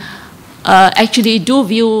region actually do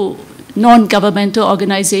view non-governmental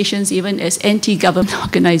organizations even as anti-government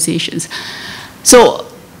organizations. So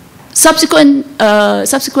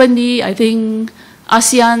subsequently, I think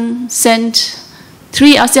ASEAN sent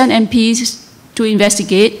 3 ASEAN MPs to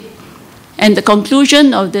investigate, and the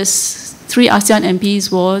conclusion of this 3 ASEAN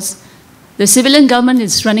MPs was the civilian government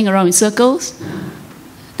is running around in circles.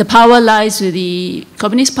 The power lies with the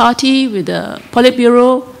Communist Party, with the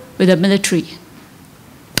Politburo, with the military.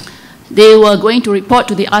 They were going to report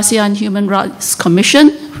to the ASEAN Human Rights Commission,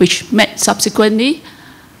 which met subsequently,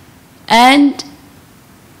 and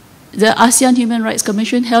the ASEAN Human Rights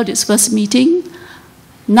Commission held its first meeting.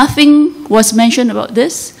 Nothing was mentioned about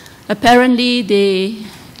this. Apparently, they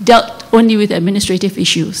dealt only with administrative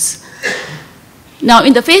issues. Now,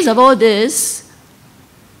 in the face of all this,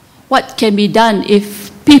 what can be done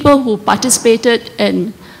if people who participated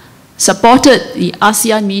and supported the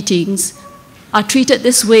ASEAN meetings are treated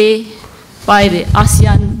this way by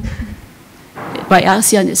ASEAN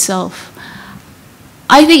itself?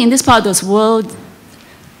 I think in this part of the world,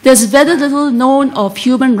 there's very little known of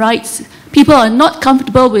human rights. People are not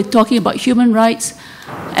comfortable with talking about human rights,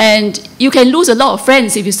 and you can lose a lot of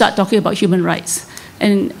friends if you start talking about human rights.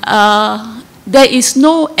 And there is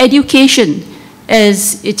no education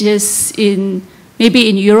as it is maybe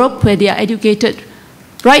in Europe, where they are educated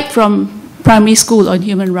right from primary school on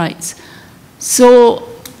human rights. So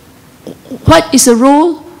what is the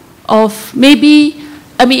role of maybe,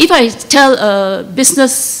 I mean, if I tell a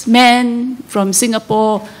businessman from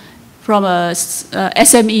Singapore, from a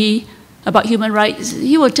SME about human rights,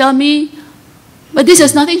 he will tell me, but this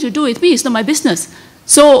has nothing to do with me, it's not my business.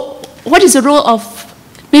 So what is the role of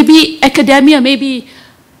maybe academia, maybe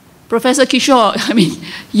Professor Kishore? I mean,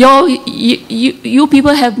 you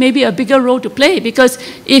people have maybe a bigger role to play, because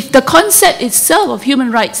if the concept itself of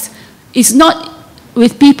human rights is not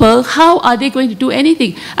with people, how are they going to do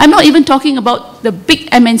anything? I'm not even talking about the big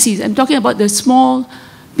MNCs, I'm talking about the small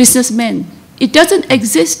businessmen. It doesn't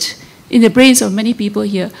exist in the brains of many people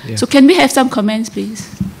here. Yeah. So can we have some comments, please?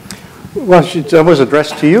 Well, that was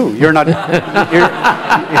addressed to you. You're not,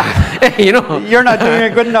 you're not doing a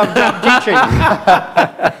good enough job teaching.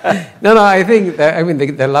 No, I think that,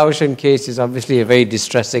 the Laotian case is obviously a very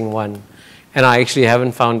distressing one, and I actually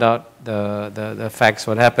haven't found out the facts,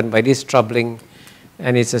 what happened, but it is troubling,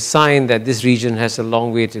 and it's a sign that this region has a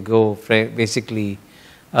long way to go, basically,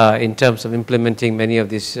 in terms of implementing many of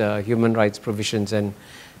these human rights provisions. And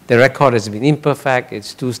the record has been imperfect.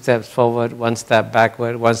 It's 2 steps forward, 1 step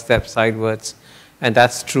backward, 1 step sidewards, and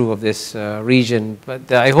that's true of this region.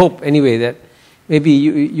 But I hope, anyway, that maybe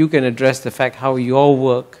you can address the fact how your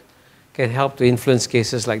work can help to influence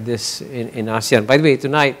cases like this in ASEAN. By the way,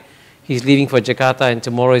 tonight he's leaving for Jakarta, and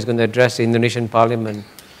tomorrow he's going to address the Indonesian Parliament.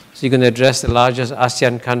 So you're going to address the largest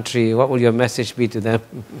ASEAN country. What will your message be to them?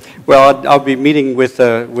 Well, I'll be meeting with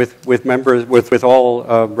members, with all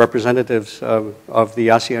representatives of the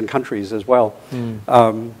ASEAN countries as well.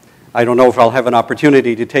 I don't know if I'll have an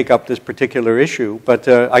opportunity to take up this particular issue, but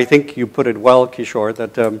I think you put it well, Kishore,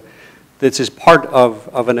 that this is part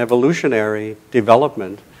of an evolutionary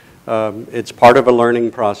development. It's part of a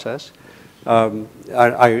learning process.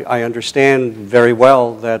 I understand very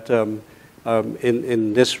well that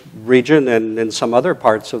in this region and in some other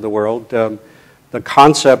parts of the world, the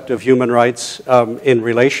concept of human rights in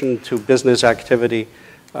relation to business activity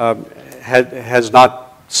has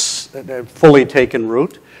not fully taken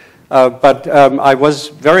root. But I was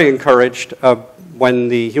very encouraged when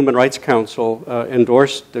the Human Rights Council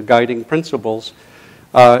endorsed the guiding principles.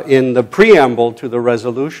 In the preamble to the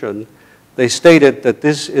resolution, they stated that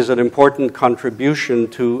this is an important contribution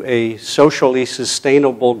to a socially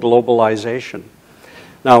sustainable globalization.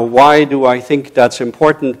 Now, why do I think that's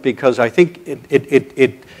important? Because I think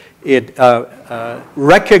it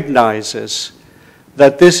recognizes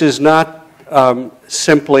that this is not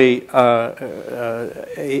simply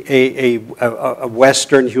a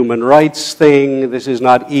Western human rights thing. This is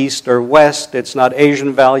not East or West. It's not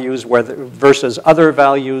Asian values versus other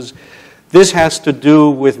values. This has to do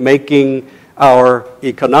with making our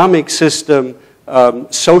economic system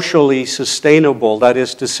socially sustainable, that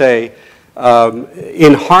is to say,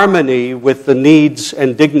 in harmony with the needs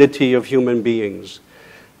and dignity of human beings.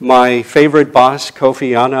 My favorite boss,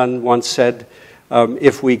 Kofi Annan, once said,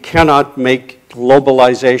 if we cannot make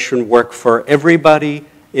globalization work for everybody,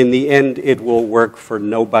 in the end it will work for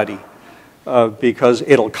nobody, because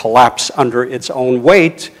it'll collapse under its own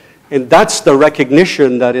weight. And that's the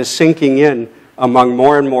recognition that is sinking in among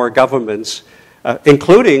more and more governments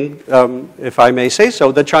including, if I may say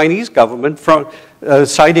so, the Chinese government, from,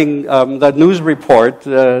 citing that news report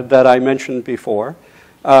that I mentioned before.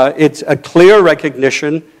 It's a clear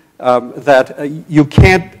recognition that you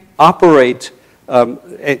can't operate,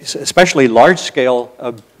 especially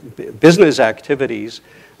large-scale business activities,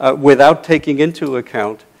 without taking into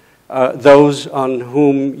account those on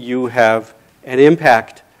whom you have an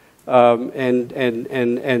impact and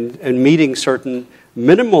meeting certain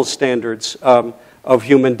minimal standards of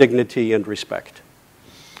human dignity and respect.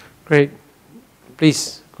 Great.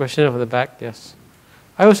 Please, question over the back, yes.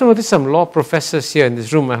 I also noticed some law professors here in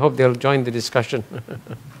this room. I hope they'll join the discussion.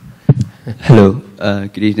 Hello,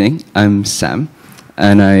 good evening. I'm Sam,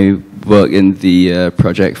 and I work in the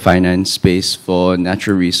project finance space for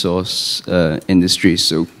natural resource industry.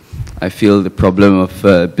 So I feel the problem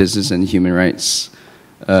of business and human rights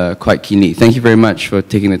quite keenly. Thank you very much for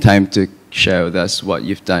taking the time to share with us what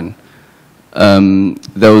you've done.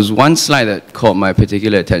 There was one slide that caught my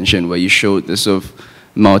particular attention where you showed the sort of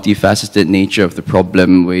multifaceted nature of the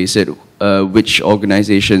problem, where you said which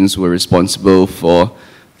organizations were responsible for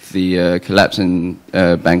the collapse in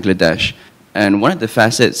Bangladesh. And one of the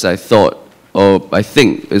facets I thought, or I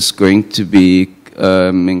think is going to be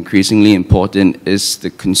increasingly important is the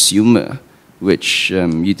consumer, which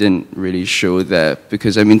you didn't really show there.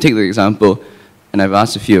 Because, I mean, take the example, and I've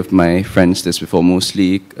asked a few of my friends this before,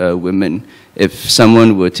 mostly women, if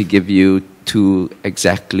someone were to give you two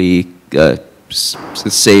exactly the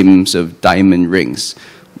same sort of diamond rings,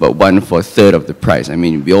 but one for a third of the price. I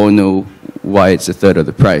mean, we all know why it's a third of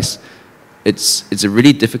the price. It's a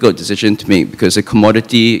really difficult decision to make because a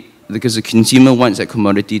commodity, because the consumer wants that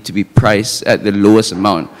commodity to be priced at the lowest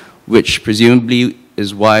amount, which presumably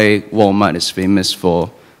is why Walmart is famous for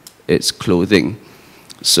its clothing.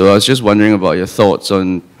 So I was just wondering about your thoughts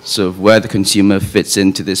on sort of where the consumer fits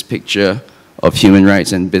into this picture of human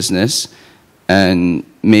rights and business, and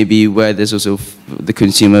maybe where there's also the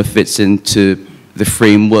consumer fits into the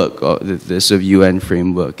framework, or the sort of UN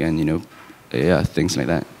framework, and, you know, yeah, things like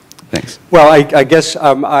that. Thanks. Well, I guess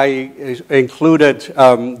I included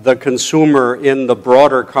the consumer in the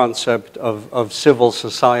broader concept of civil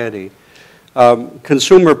society.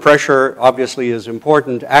 Consumer pressure obviously is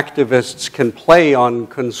important. Activists can play on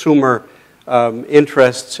consumer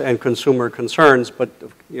interests and consumer concerns, but,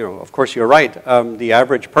 you know, of course you're right. The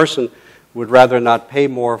average person would rather not pay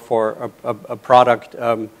more for a product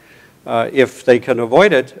if they can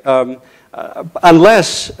avoid it,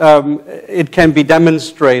 unless it can be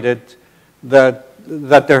demonstrated that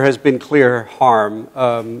there has been clear harm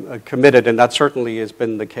committed, and that certainly has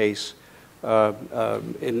been the case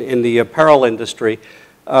in the apparel industry.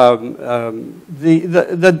 The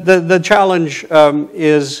challenge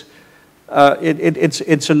is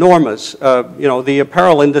it's enormous. You know, the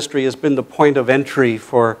apparel industry has been the point of entry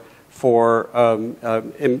for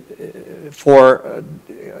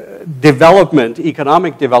development,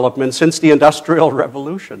 economic development, since the Industrial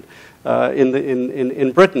Revolution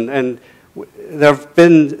in Britain. And there have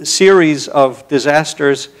been series of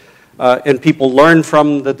disasters, and people learn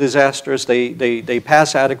from the disasters. They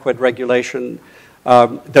pass adequate regulation.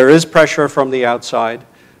 There is pressure from the outside.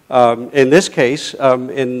 In this case,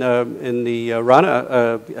 in the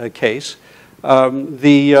Rana case,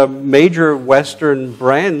 the major Western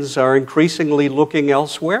brands are increasingly looking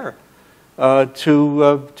elsewhere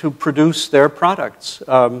to produce their products.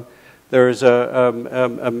 There's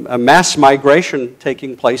a mass migration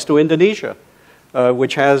taking place to Indonesia,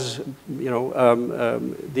 which has, you know,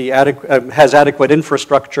 has adequate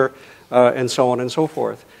infrastructure and so on and so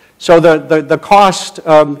forth. So the cost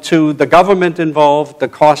to the government involved, the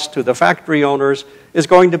cost to the factory owners is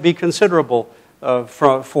going to be considerable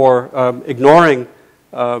for ignoring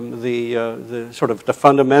the sort of the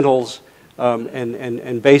fundamentals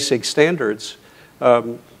and basic standards.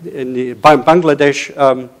 In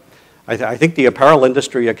Bangladesh, I think the apparel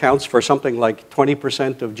industry accounts for something like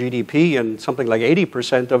 20% of GDP and something like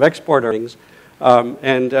 80% of export earnings,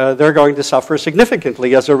 and they're going to suffer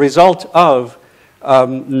significantly as a result of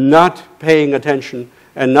not paying attention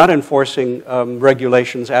and not enforcing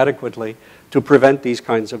regulations adequately to prevent these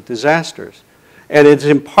kinds of disasters. And it's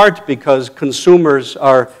in part because consumers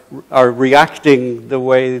are reacting the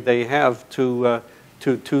way they have to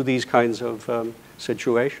these kinds of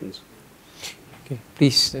situations. Okay,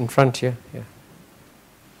 please, in front here. Yeah.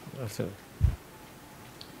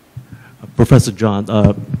 Professor John,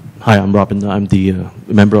 hi, I'm Robin. I'm the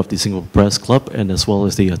member of the Singapore Press Club and as well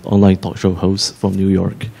as the online talk show host from New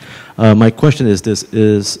York. My question is this,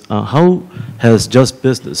 how has Just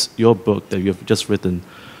Business, your book that you have just written,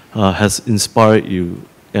 has inspired you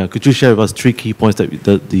could you share with us 3 key points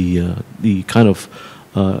that the kind of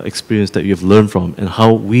experience that you've learned from, and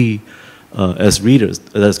how we, as readers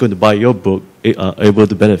that's going to buy your book, are able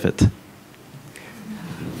to benefit?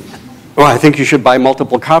 Well, I think you should buy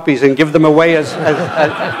multiple copies and give them away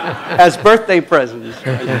as birthday presents.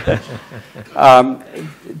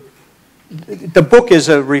 The book is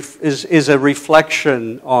a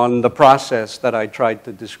reflection on the process that I tried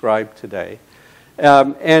to describe today.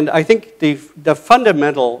 And I think the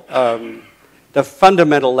fundamental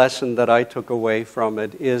lesson that I took away from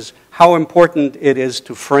it is how important it is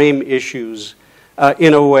to frame issues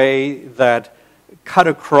in a way that cut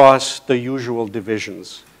across the usual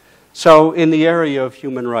divisions. So in the area of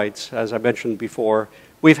human rights, as I mentioned before,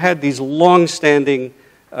 we've had these long-standing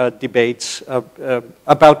debates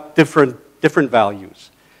about different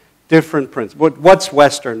values, different principles. What's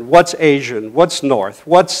Western? What's Asian? What's North?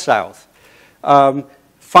 What's South?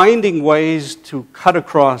 Finding ways to cut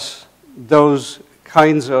across those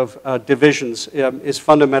kinds of divisions is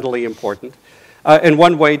fundamentally important. And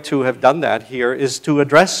one way to have done that here is to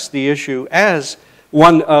address the issue as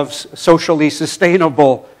one of socially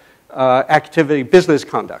sustainable activity, business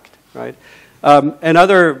conduct, right?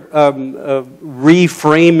 Another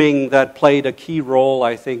reframing that played a key role,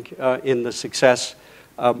 I think, in the success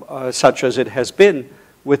such as it has been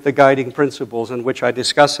with the guiding principles, and which I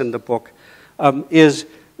discuss in the book, is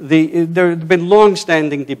there have been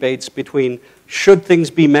long-standing debates between should things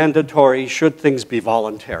be mandatory, should things be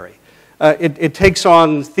voluntary. It takes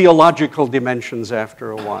on theological dimensions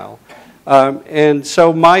after a while. And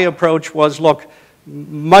so my approach was, look,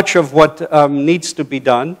 much of what needs to be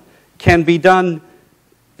done can be done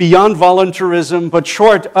beyond voluntarism, but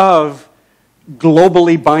short of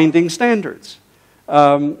globally binding standards.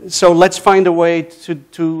 So let's find a way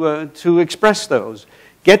to express those.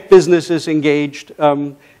 Get businesses engaged,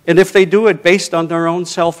 and if they do it based on their own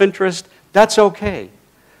self-interest, that's okay.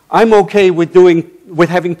 I'm okay with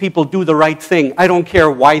having people do the right thing. I don't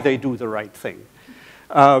care why they do the right thing.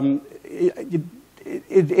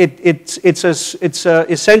 It's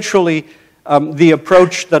essentially the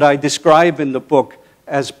approach that I describe in the book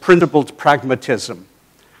as principled pragmatism,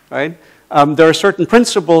 right? There are certain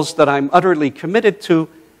principles that I'm utterly committed to,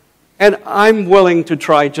 and I'm willing to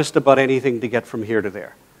try just about anything to get from here to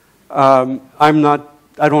there.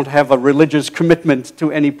 I don't have a religious commitment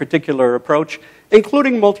to any particular approach,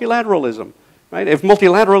 including multilateralism, right? If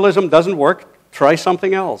multilateralism doesn't work, try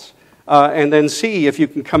something else. And then see if you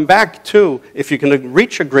can come back to, if you can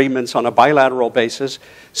reach agreements on a bilateral basis,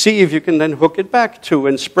 see if you can then hook it back to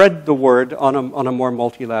and spread the word on a more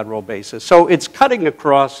multilateral basis. So it's cutting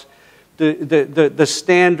across the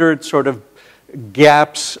standard sort of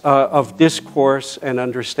gaps of discourse and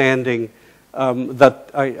understanding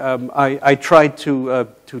that I tried to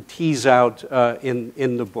tease out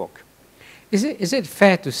in the book. Is it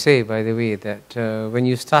fair to say, by the way, that when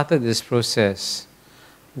you started this process,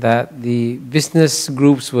 that the business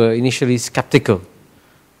groups were initially skeptical,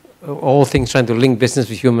 all things trying to link business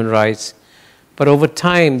with human rights, but over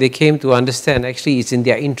time they came to understand actually it's in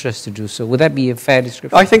their interest to do so? Would that be a fair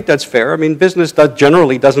description? I think that's fair. I mean, business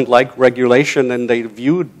generally doesn't like regulation, and they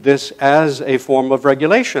viewed this as a form of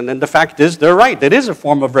regulation. And the fact is, they're right. It is a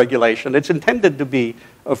form of regulation. It's intended to be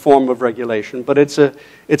a form of regulation, but it's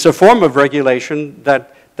a form of regulation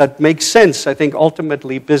that makes sense. I think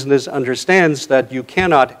ultimately business understands that you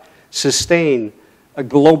cannot sustain a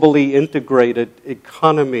globally integrated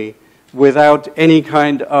economy without any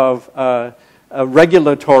kind of a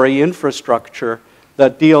regulatory infrastructure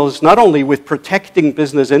that deals not only with protecting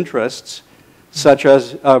business interests, such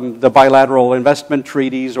as the bilateral investment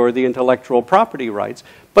treaties or the intellectual property rights,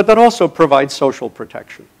 but that also provides social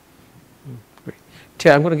protection. Great.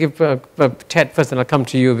 Ted, I'm going to give Ted first, and I'll come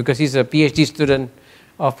to you because he's a PhD student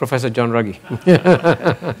of Professor John Ruggie.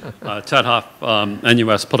 Ted Hoff,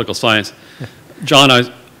 NUS Political Science. John, I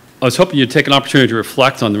was hoping you'd take an opportunity to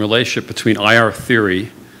reflect on the relationship between IR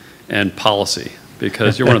theory and policy,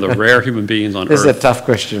 because you're one of the rare human beings on This Earth. is a tough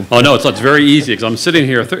question. Oh, no, it's very easy, because I'm sitting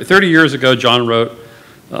here. 30 years ago, John wrote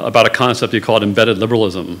about a concept he called embedded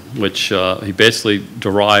liberalism, which he basically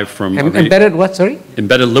derived from... Embedded what, sorry?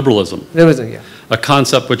 Embedded liberalism. Liberalism, yeah. A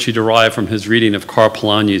concept which he derived from his reading of Karl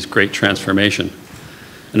Polanyi's Great Transformation.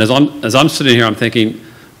 And as I'm sitting here, I'm thinking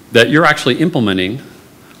that you're actually implementing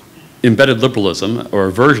embedded liberalism, or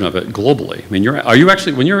a version of it, globally. I mean, are you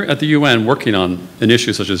actually, when you're at the UN working on an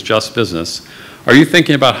issue such as just business, are you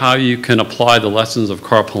thinking about how you can apply the lessons of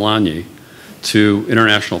Karl Polanyi to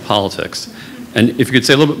international politics? And if you could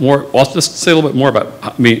say a little bit more, also just say a little bit more about,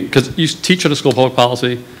 I mean, because you teach at a school of public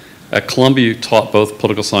policy. At Columbia, you taught both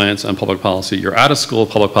political science and public policy. You're at a school of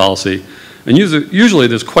public policy. And usually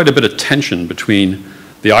there's quite a bit of tension between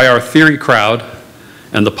the IR theory crowd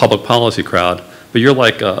and the public policy crowd, but you're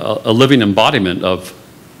like a living embodiment of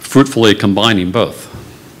fruitfully combining both.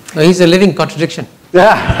 Well, he's a living contradiction.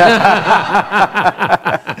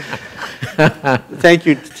 Thank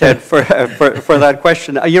you, Ted, for that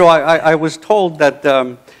question. You know, I was told that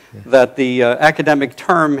that the academic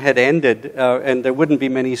term had ended and there wouldn't be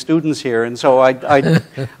many students here, and so I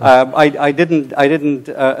didn't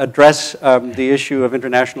address the issue of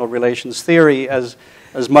international relations theory as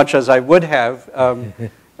much as I would have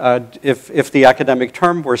if the academic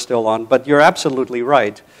term were still on. But you're absolutely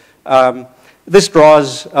right. This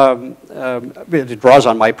draws on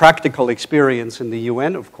my practical experience in the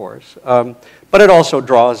UN, of course, but it also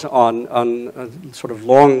draws on sort of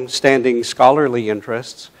long-standing scholarly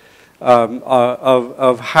interests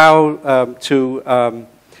of how to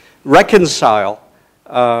reconcile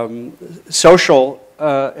social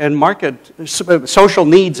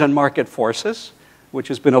needs and market forces, which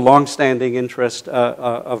has been a long-standing interest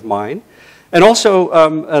of mine, and also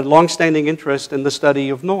a long-standing interest in the study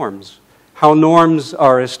of norms. How norms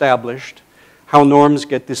are established, how norms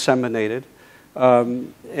get disseminated,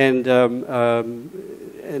 and the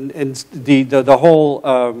whole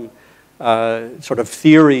sort of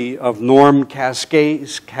theory of norm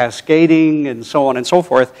cascading and so on and so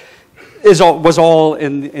forth was all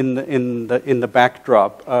in the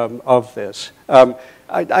backdrop of this.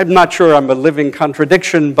 I'm not sure I'm a living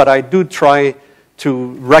contradiction, but I do try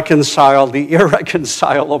to reconcile the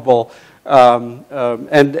irreconcilable.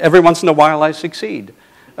 And every once in a while I succeed,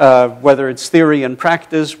 whether it's theory and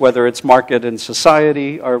practice, whether it's market and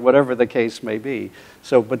society, or whatever the case may be.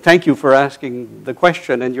 So, but thank you for asking the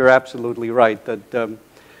question, and you're absolutely right that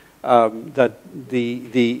that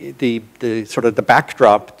the sort of the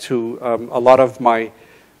backdrop to a lot of my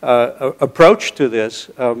approach to this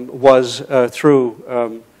was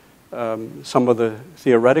through some of the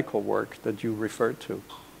theoretical work that you referred to.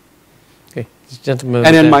 Okay, gentlemen.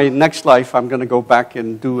 And in my next life, I'm going to go back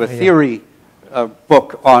and do a theory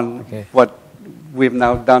book on what we've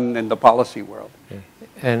now done in the policy world. Okay.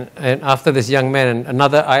 And after this young man,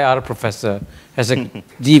 another IR professor has a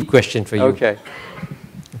deep question for you. Okay.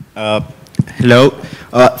 Hello.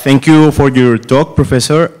 Thank you for your talk,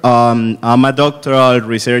 Professor. I'm a doctoral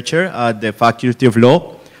researcher at the Faculty of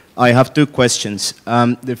Law. I have two questions.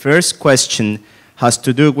 The first question has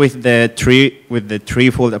to do with the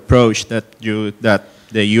threefold approach that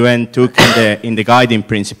the UN took in the guiding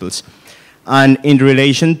principles, and in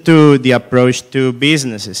relation to the approach to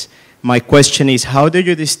businesses. My question is, how do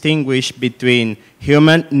you distinguish between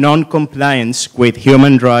human non-compliance with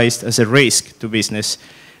human rights as a risk to business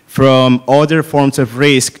from other forms of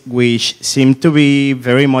risk which seem to be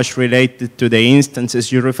very much related to the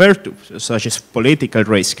instances you refer to, such as political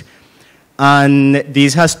risk? And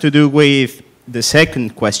this has to do with the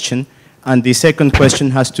second question, and the second question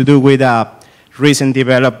has to do with a recent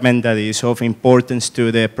development that is of importance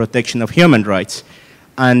to the protection of human rights.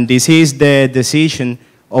 And this is the decision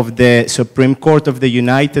of the Supreme Court of the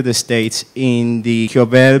United States in the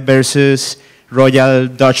Jobel versus Royal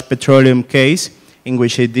Dutch Petroleum case, in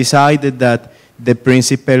which it decided that the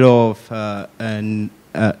principle of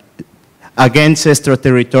against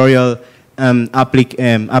extraterritorial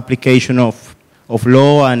application of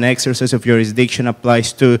law and exercise of jurisdiction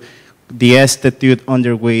applies to the statute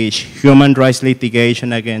under which human rights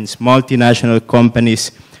litigation against multinational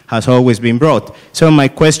companies has always been brought. So my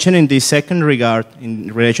question in this second regard,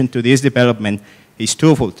 in relation to this development, is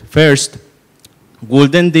twofold. First,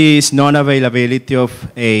 wouldn't this non-availability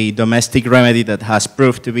of a domestic remedy that has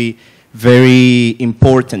proved to be very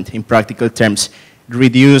important in practical terms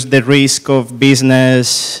reduce the risk of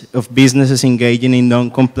businesses engaging in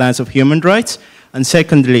non-compliance of human rights? And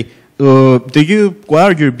secondly, what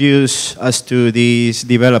are your views as to this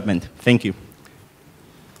development? Thank you.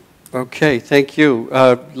 Okay, thank you.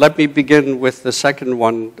 Let me begin with the second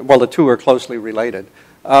one. Well, the two are closely related.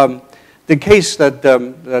 The case that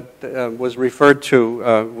was referred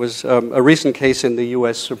to was a recent case in the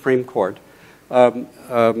U.S. Supreme Court.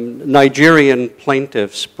 Nigerian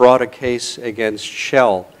plaintiffs brought a case against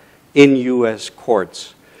Shell in U.S.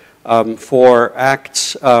 courts for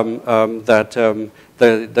acts that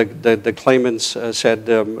the claimants said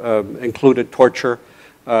included torture,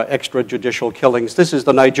 extrajudicial killings. This is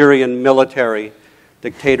the Nigerian military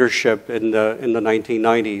dictatorship in the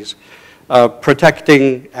 1990s,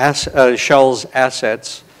 protecting Shell's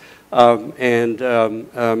assets and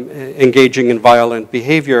engaging in violent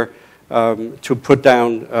behavior to put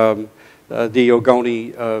down the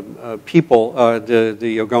Ogoni people,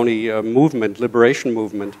 the Ogoni movement, liberation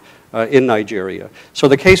movement in Nigeria. So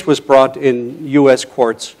the case was brought in U.S.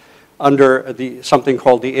 courts under something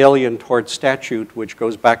called the Alien Tort Statute, which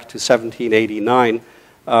goes back to 1789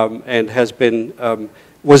 and has been,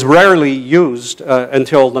 was rarely used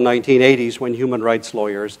until the 1980s when human rights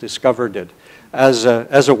lawyers discovered it as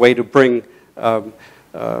a way to bring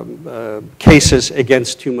cases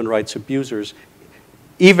against human rights abusers,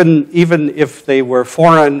 even if they were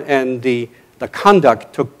foreign and the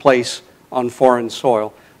conduct took place on foreign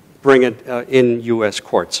soil, bring it in U.S.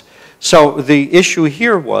 courts. So the issue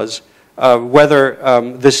here was whether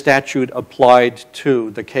the statute applied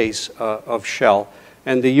to the case of Shell,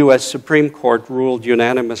 and the U.S. Supreme Court ruled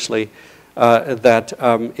unanimously that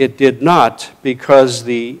it did not, because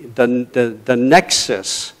the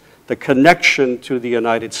nexus, the connection to the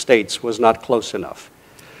United States was not close enough.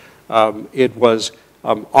 It was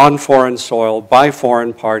on foreign soil, by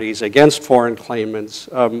foreign parties, against foreign claimants,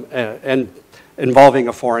 and involving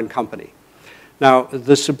a foreign company. Now,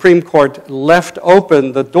 the Supreme Court left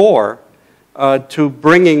open the door to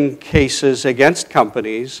bringing cases against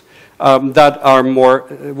companies that are more,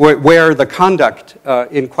 where the conduct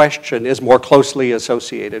in question is more closely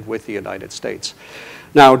associated with the United States.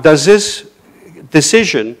 Now, does this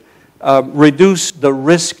decision reduce the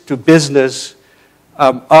risk to business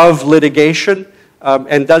of litigation,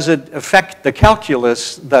 and does it affect the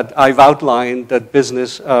calculus that I've outlined that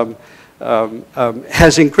business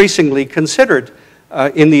has increasingly considered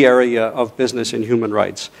in the area of business and human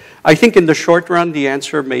rights? I think in the short run the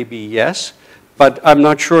answer may be yes, but I'm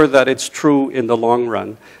not sure that it's true in the long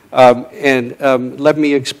run. Let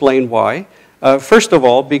me explain why. First of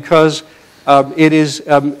all, because it is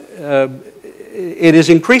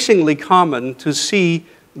increasingly common to see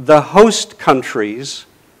the host countries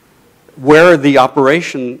where the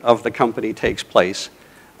operation of the company takes place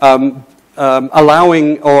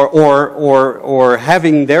allowing or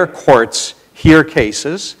having their courts hear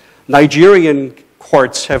cases. Nigerian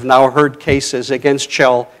courts have now heard cases against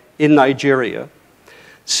Shell in Nigeria.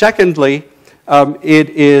 Secondly, it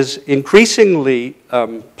is increasingly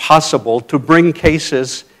possible to bring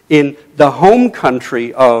cases in the home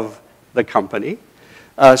country of the company.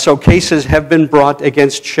 So cases have been brought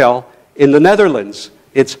against Shell in the Netherlands,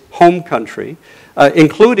 its home country,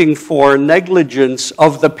 including for negligence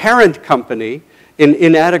of the parent company in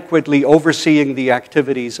inadequately overseeing the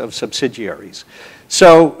activities of subsidiaries.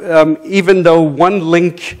 So even though one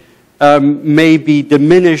link may be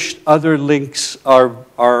diminished, other links are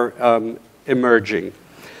emerging.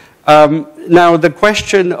 Now, the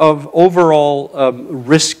question of overall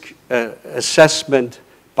risk assessment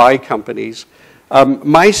by companies,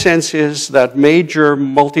 my sense is that major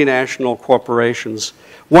multinational corporations,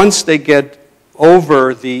 once they get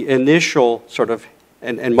over the initial sort of,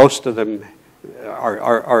 and most of them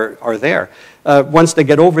are there, once they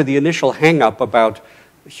get over the initial hang-up about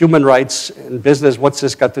human rights and business, what's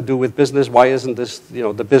this got to do with business, why isn't this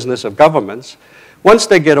the business of governments, once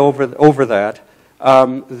they get over that,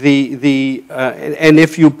 and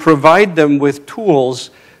if you provide them with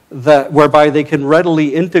tools whereby they can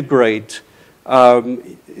readily integrate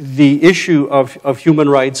the issue of human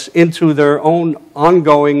rights into their own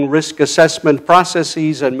ongoing risk assessment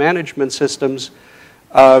processes and management systems,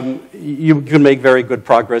 you can make very good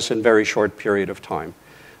progress in a very short period of time.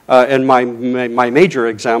 And my major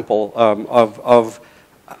example of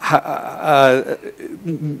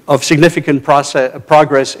significant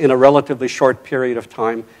progress in a relatively short period of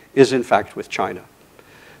time is, in fact, with China.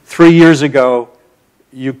 3 years ago,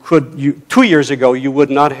 2 years ago, you would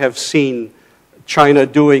not have seen China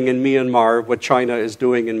doing in Myanmar what China is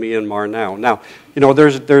doing in Myanmar now. Now,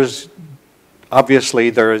 there's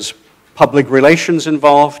obviously public relations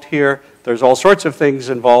involved here. There's all sorts of things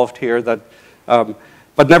involved here that,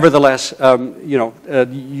 but nevertheless,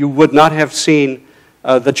 you would not have seen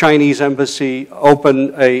the Chinese embassy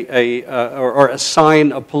open or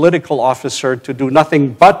assign a political officer to do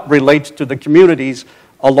nothing but relate to the communities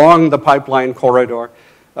along the pipeline corridor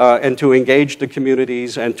and to engage the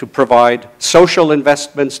communities and to provide social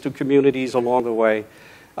investments to communities along the way.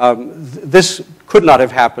 This could not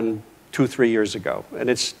have happened 2-3 years ago, and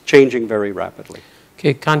it's changing very rapidly.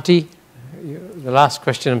 Okay, Kanti, the last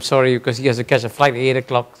question, I'm sorry, because he has to catch a flight at 8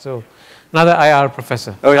 o'clock, so another IR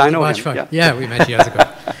professor. Oh, yeah, I know him. Yeah, we met years ago.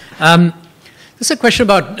 This is a question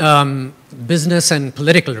about business and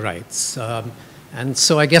political rights. And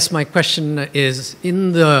so I guess my question is,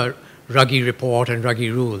 in the Ruggie report and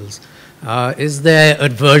Ruggie rules, is there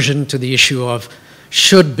aversion to the issue of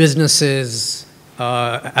should businesses,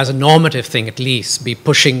 as a normative thing at least, be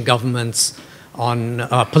pushing governments on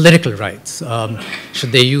political rights?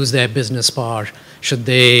 Should they use their business power? Should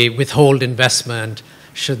they withhold investment?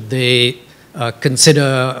 should they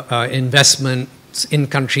consider investments in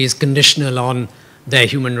countries conditional on their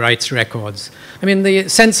human rights records? I mean, the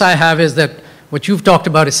sense I have is that what you've talked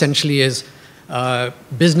about essentially is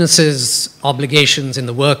businesses' obligations in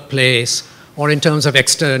the workplace or in terms of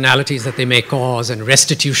externalities that they may cause and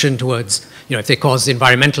restitution towards, if they cause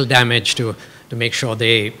environmental damage to make sure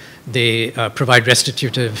they provide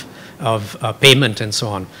restitutive of payment and so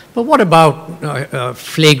on. But what about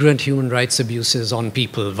flagrant human rights abuses on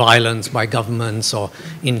people, violence by governments or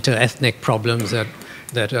inter-ethnic problems that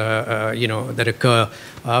occur?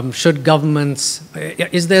 Should governments,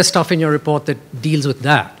 is there stuff in your report that deals with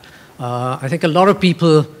that? I think a lot of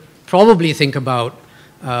people probably think about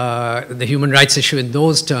the human rights issue in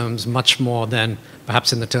those terms much more than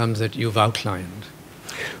perhaps in the terms that you've outlined.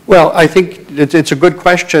 Well, I think it's a good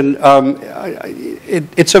question.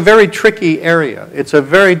 It's a very tricky area. It's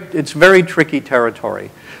very tricky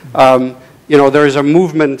territory. There is a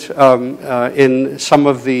movement in some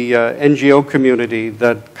of the NGO community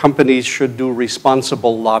that companies should do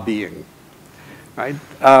responsible lobbying, right?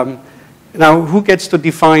 Now, who gets to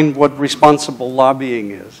define what responsible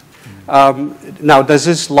lobbying is? Now, does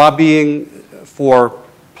this lobbying for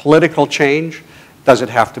political change, does it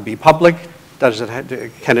have to be public?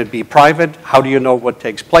 Can it be private? How do you know what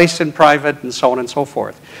takes place in private? And so on and so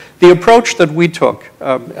forth. The approach that we took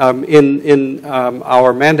in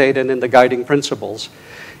our mandate and in the guiding principles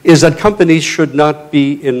is that companies should not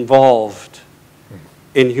be involved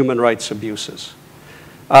in human rights abuses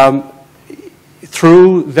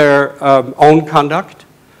through their own conduct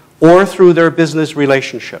or through their business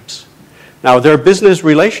relationships. Now, their business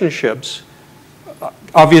relationships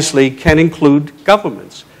obviously can include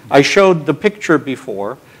governments. I showed the picture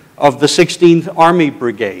before of the 16th Army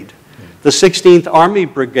Brigade. The 16th Army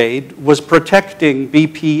Brigade was protecting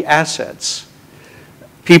BP assets.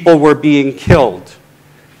 People were being killed.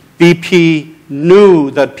 BP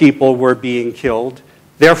knew that people were being killed.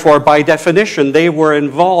 Therefore, by definition, they were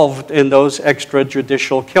involved in those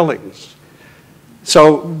extrajudicial killings.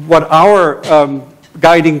 So what our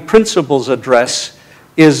guiding principles address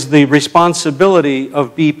is the responsibility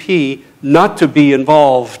of BP not to be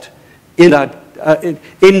involved in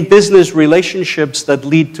business relationships that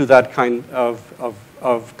lead to that kind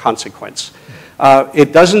of consequence.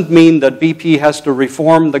 It doesn't mean that BP has to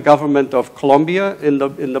reform the government of Colombia in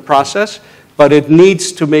the process, but it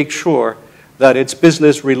needs to make sure that its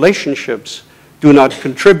business relationships do not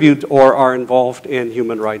contribute or are involved in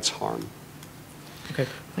human rights harm. Okay,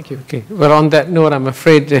 thank you. Okay. Well, on that note, I'm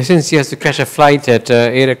afraid since he has to catch a flight at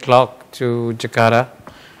 8 o'clock to Jakarta,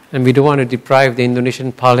 and we don't want to deprive the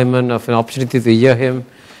Indonesian Parliament of an opportunity to hear him,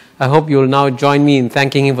 I hope you'll now join me in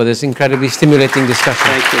thanking him for this incredibly stimulating discussion.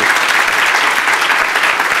 Thank you.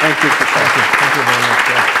 Thank you for that. Thank you very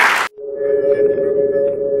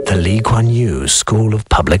much. The Lee Kuan Yew School of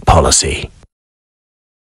Public Policy.